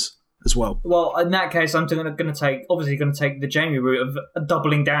by others as well. Well, in that case, I'm going to take the Jamie route of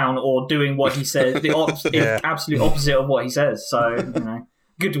doubling down or doing what he says, the absolute opposite of what he says. So,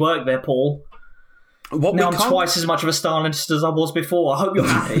 good work there, Paul. Now I'm twice as much of a Stalinist as I was before. I hope you're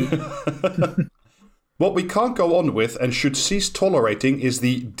happy. What we can't go on with and should cease tolerating is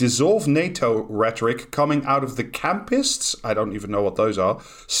the dissolve NATO rhetoric coming out of the campists. I don't even know what those are.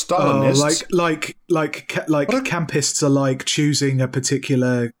 Stalinists. Like campists are like choosing a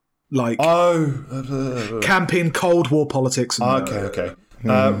particular camping Cold War politics. Okay.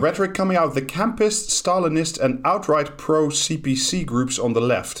 Rhetoric coming out of the campist, Stalinist, and outright pro-CPC groups on the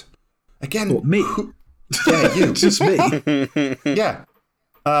left. Again, what, me? Yeah, you. Just me. Yeah.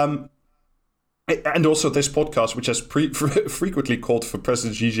 And also this podcast, which has frequently called for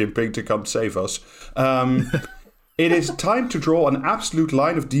President Xi Jinping to come save us. It is time to draw an absolute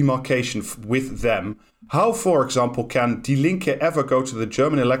line of demarcation with them. How, for example, can Die Linke ever go to the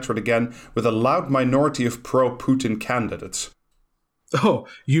German electorate again with a loud minority of pro-Putin candidates? Oh,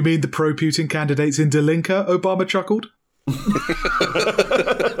 you mean the pro-Putin candidates in Die Linke? Obama chuckled.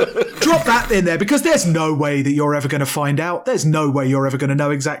 Drop that in there, because there's no way that you're ever going to find out. There's no way you're ever going to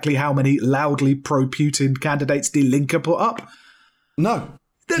know exactly how many loudly pro-Putin candidates Die Linke put up. No.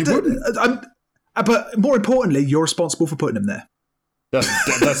 But more importantly, you're responsible for putting them there.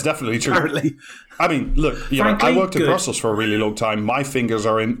 That's definitely true. Apparently. I mean, look, Frankly, I worked in Brussels for a really long time. My fingers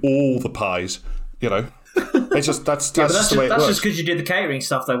are in all the pies, It's just that's the way it works. That's just because you did the catering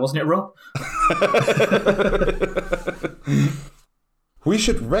stuff, though, wasn't it, Rob? We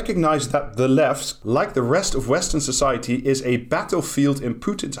should recognize that the left, like the rest of Western society, is a battlefield in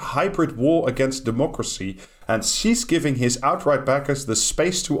Putin's hybrid war against democracy, and Xi's giving his outright backers the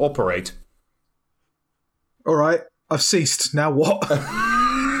space to operate. All right, I've ceased. Now what?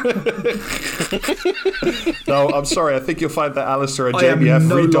 No, I'm sorry. I think you'll find that Alistair and Jamie have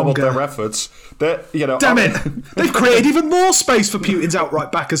redoubled their efforts. Damn it! They've created even more space for Putin's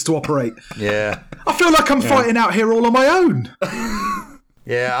outright backers to operate. Yeah, I feel like I'm fighting out here all on my own.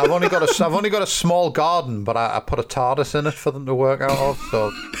 Yeah, I've only got a small garden, but I put a TARDIS in it for them to work out of.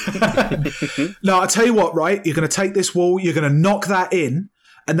 So, no, I tell you what, right? You're going to take this wall, you're going to knock that in,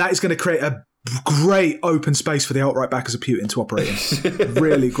 and that is going to create a great open space for the outright backers of Putin to operate in.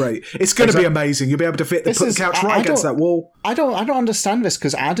 Really great. It's going to be amazing. You'll be able to put the couch right against that wall. I don't understand this,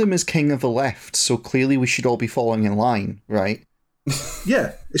 because Adam is king of the left, so clearly we should all be falling in line, right?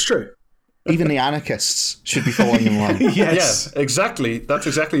 Yeah, it's true. Even the anarchists should be falling in line. Yes. Yeah, exactly. That's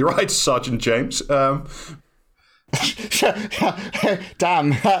exactly right, Sergeant James. Damn,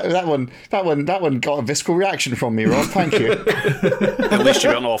 that one got a visceral reaction from me, Rob. Thank you. At least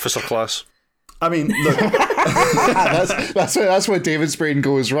you're in officer class. I mean, look. that's where David's brain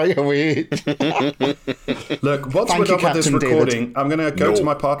goes right away. Look, once we're done with this recording, I'm going to go to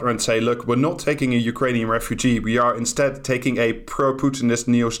my partner and say, look, we're not taking a Ukrainian refugee. We are instead taking a pro-Putinist,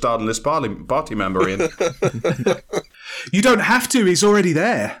 neo-Stalinist party member in. You don't have to. He's already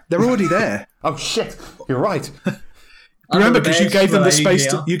there. They're already there. Oh, shit. You're right. Remember, because you gave them the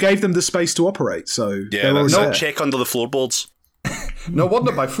space. You gave them the space to operate. So yeah, no check under the floorboards. No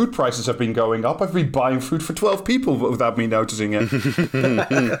wonder my food prices have been going up. I've been buying food for 12 people without me noticing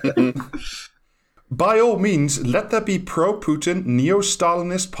it. By all means, let there be pro-Putin,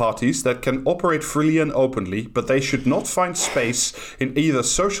 neo-Stalinist parties that can operate freely and openly, but they should not find space in either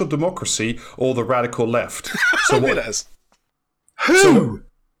social democracy or the radical left. So what is? Who?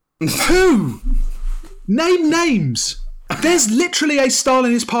 Name names. There's literally a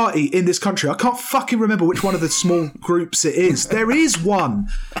Stalinist party in this country. I can't fucking remember which one of the small groups it is. There is one.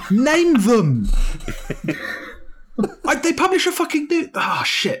 Name them. They publish a fucking new... Oh,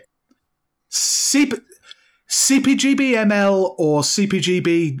 shit. CPGB ML or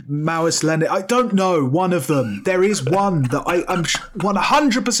CPGB Maoist Lenin. I don't know. One of them. There is one that I'm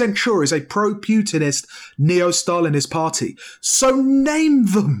 100% sure is a pro-Putinist, neo-Stalinist party. So name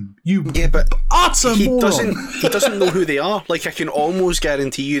them, you utter moron. He doesn't know who they are. Like, I can almost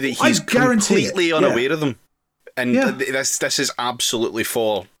guarantee you that he's completely unaware of them. And this is absolutely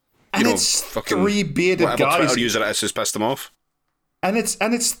for... And it's three bearded guys. Twitter user it has pissed them off. And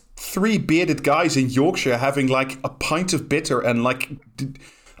it's three bearded guys in Yorkshire having like a pint of bitter and like,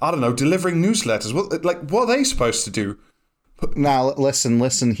 I don't know, delivering newsletters. What are they supposed to do? Now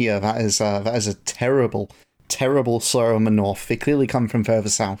listen here. That is a terrible slur on the north. They clearly come from further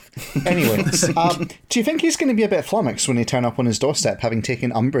south. Anyway, do you think he's going to be a bit flummoxed when they turn up on his doorstep, having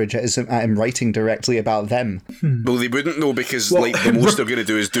taken umbrage at him writing directly about them? Well, they wouldn't know because the most they're going to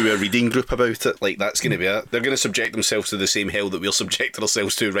do is do a reading group about it. Like, that's going to be it. They're going to subject themselves to the same hell that we're subjecting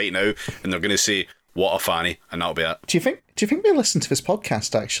ourselves to right now, and they're going to say, "What a fanny," and that'll be it. Do you think they listen to this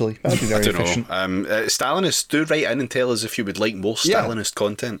podcast? Actually, that'd be very efficient. I don't know. Stalinists, do write in and tell us if you would like more Stalinist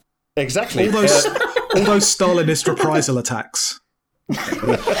content. Exactly. All those Stalinist reprisal attacks.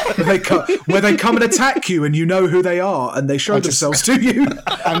 where they come and attack you and you know who they are and they show themselves to you.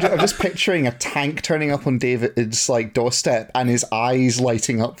 I'm just picturing a tank turning up on David's like doorstep and his eyes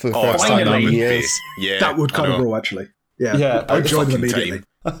lighting up for the first time in years. Yeah, that would kind of rule, actually. Yeah, I'd join them immediately.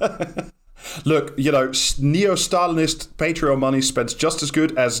 Look, neo-Stalinist Patreon money spends just as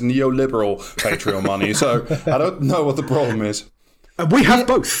good as neoliberal Patreon money, so I don't know what the problem is. And we have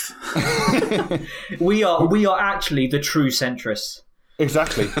both. We are actually the true centrists.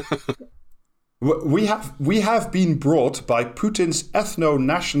 Exactly. We have been brought by Putin's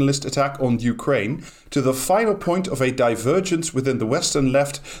ethno-nationalist attack on Ukraine to the final point of a divergence within the Western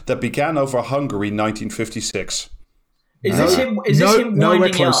left that began over Hungary in 1956. Is this him winding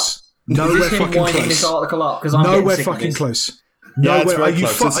me up? Nowhere fucking close. This article up because I'm nowhere getting fucking sick close. Yeah, Nowhere. Are you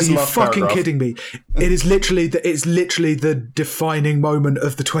fucking paragraph. kidding me? It's literally the defining moment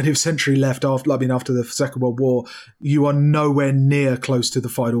of the 20th century left after the Second World War. You are nowhere near close to the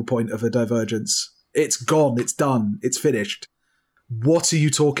final point of a divergence. It's gone. It's done. It's finished. What are you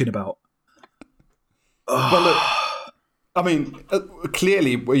talking about? Well, look, I mean,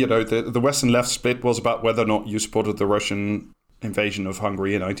 clearly, the Western left split was about whether or not you supported the Russian invasion of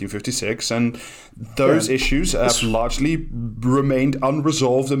Hungary in 1956, and those issues have largely remained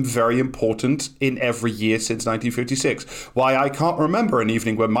unresolved and very important in every year since 1956. Why I can't remember an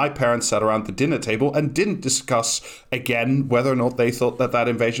evening when my parents sat around the dinner table and didn't discuss again whether or not they thought that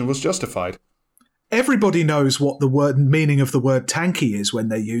invasion was justified. Everybody knows what the meaning of the word tanky is when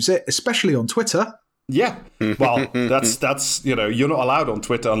they use it, especially on Twitter. Yeah, well, that's you're not allowed on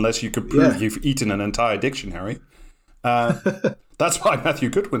Twitter unless you could prove you've eaten an entire dictionary. That's why Matthew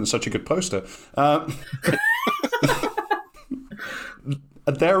Goodwin is such a good poster.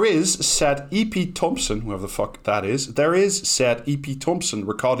 There is, said E.P. Thompson, whoever the fuck that is, said E.P. Thompson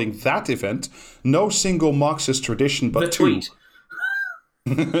regarding that event, no single Marxist tradition but two.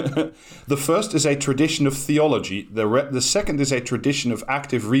 The first is a tradition of theology, the second is a tradition of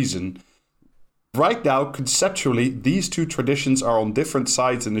active reason. Right now, conceptually, these two traditions are on different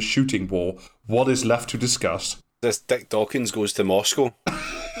sides in a shooting war. What is left to discuss? This Dick Dawkins goes to Moscow.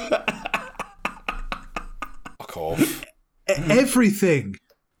 Fuck off. Everything.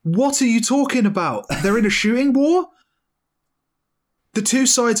 What are you talking about? They're in a shooting war? The two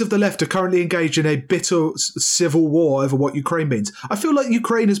sides of the left are currently engaged in a bitter civil war over what Ukraine means. I feel like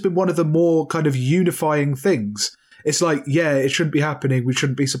Ukraine has been one of the more kind of unifying things. It's like, yeah, it shouldn't be happening. We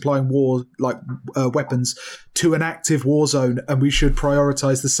shouldn't be supplying weapons to an active war zone, and we should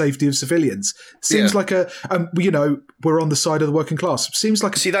prioritise the safety of civilians. Seems like we're on the side of the working class. Seems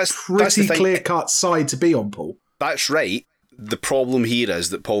like a pretty clear-cut side to be on, Paul. That's right. The problem here is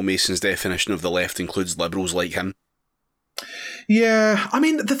that Paul Mason's definition of the left includes liberals like him. Yeah, I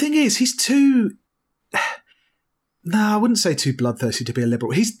mean, the thing is, he's too... No, I wouldn't say too bloodthirsty to be a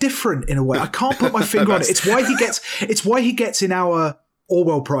liberal. He's different in a way. I can't put my finger on it. It's why he gets in our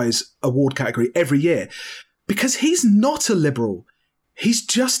Orwell Prize award category every year. Because he's not a liberal. He's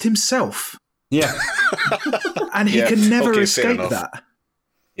just himself. Yeah. And he can never escape that.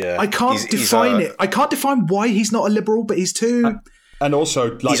 Yeah. I can't define it. I can't define why he's not a liberal, but he's too... And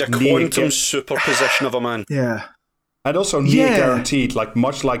also, like, he's a quantum superposition of a man. Yeah. And also near guaranteed, like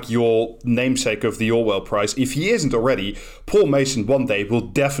much like your namesake of the Orwell Prize, if he isn't already, Paul Mason one day will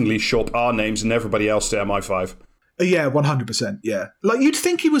definitely shop our names and everybody else to MI5. Yeah, 100%, yeah. Like, you'd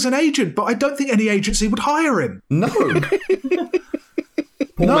think he was an agent, but I don't think any agency would hire him. No.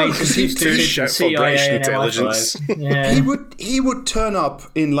 Paul No, Mason because he used to shit for CIA British and intelligence. MI5. Yeah. He would turn up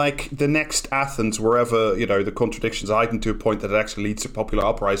in like the next Athens, wherever the contradictions heightened to a point that it actually leads to popular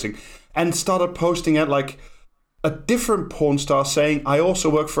uprising, and started posting at like a different porn star saying, "I also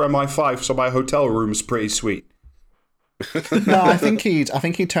work for MI5, so my hotel room is pretty sweet." No, I think he'd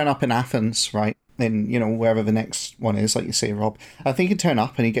turn up in Athens, right? In wherever the next one is, like you say, Rob. I think he'd turn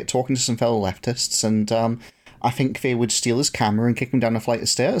up and he'd get talking to some fellow leftists, and I think they would steal his camera and kick him down a flight of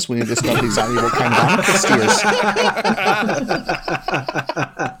stairs when he discovered exactly what kind of anarchist he is.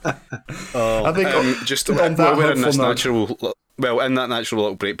 I think just on that we're in this hopeful note- in that natural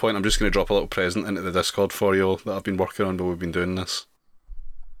little break point, I'm just going to drop a little present into the Discord for you all that I've been working on while we've been doing this.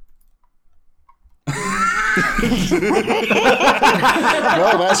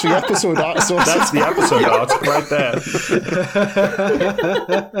 Well, that's the episode art. So That's the episode art right there.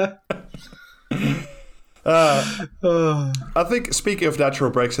 I think, speaking of natural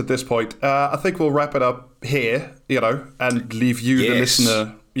breaks at this point, I think we'll wrap it up here, and leave you, the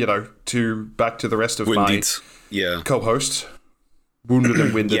listener, to back to the rest of Wounded. my co-hosts, wounded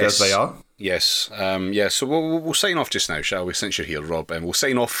and winded as they are. Yes. So we'll sign off just now, shall we? Since you're here, Rob, and we'll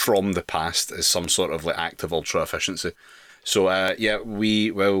sign off from the past as some sort of like act of ultra efficiency. So we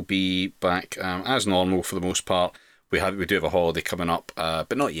will be back as normal for the most part. We do have a holiday coming up,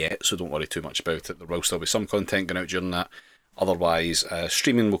 but not yet, so don't worry too much about it. There will still be some content going out during that. Otherwise,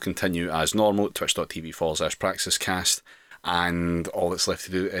 streaming will continue as normal at twitch.tv/PraxisCast. And all that's left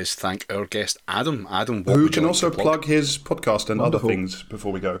to do is thank our guest, Adam. Adam, what Who would you can like to also plug his podcast and Wonderful. other things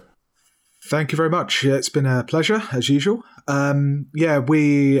before we go. Thank you very much. Yeah, it's been a pleasure, as usual.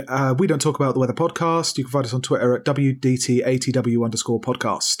 We Don't Talk About the Weather podcast. You can find us on Twitter at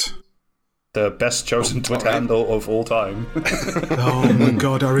WDTATW_podcast. The best chosen Twitter handle of all time. Oh my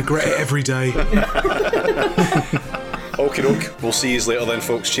god, I regret it every day. Okie doke. We'll see you later then,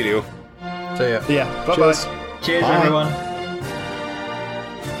 folks. Cheerio. So yeah. Yeah, bye-bye. Cheers, Bye. everyone.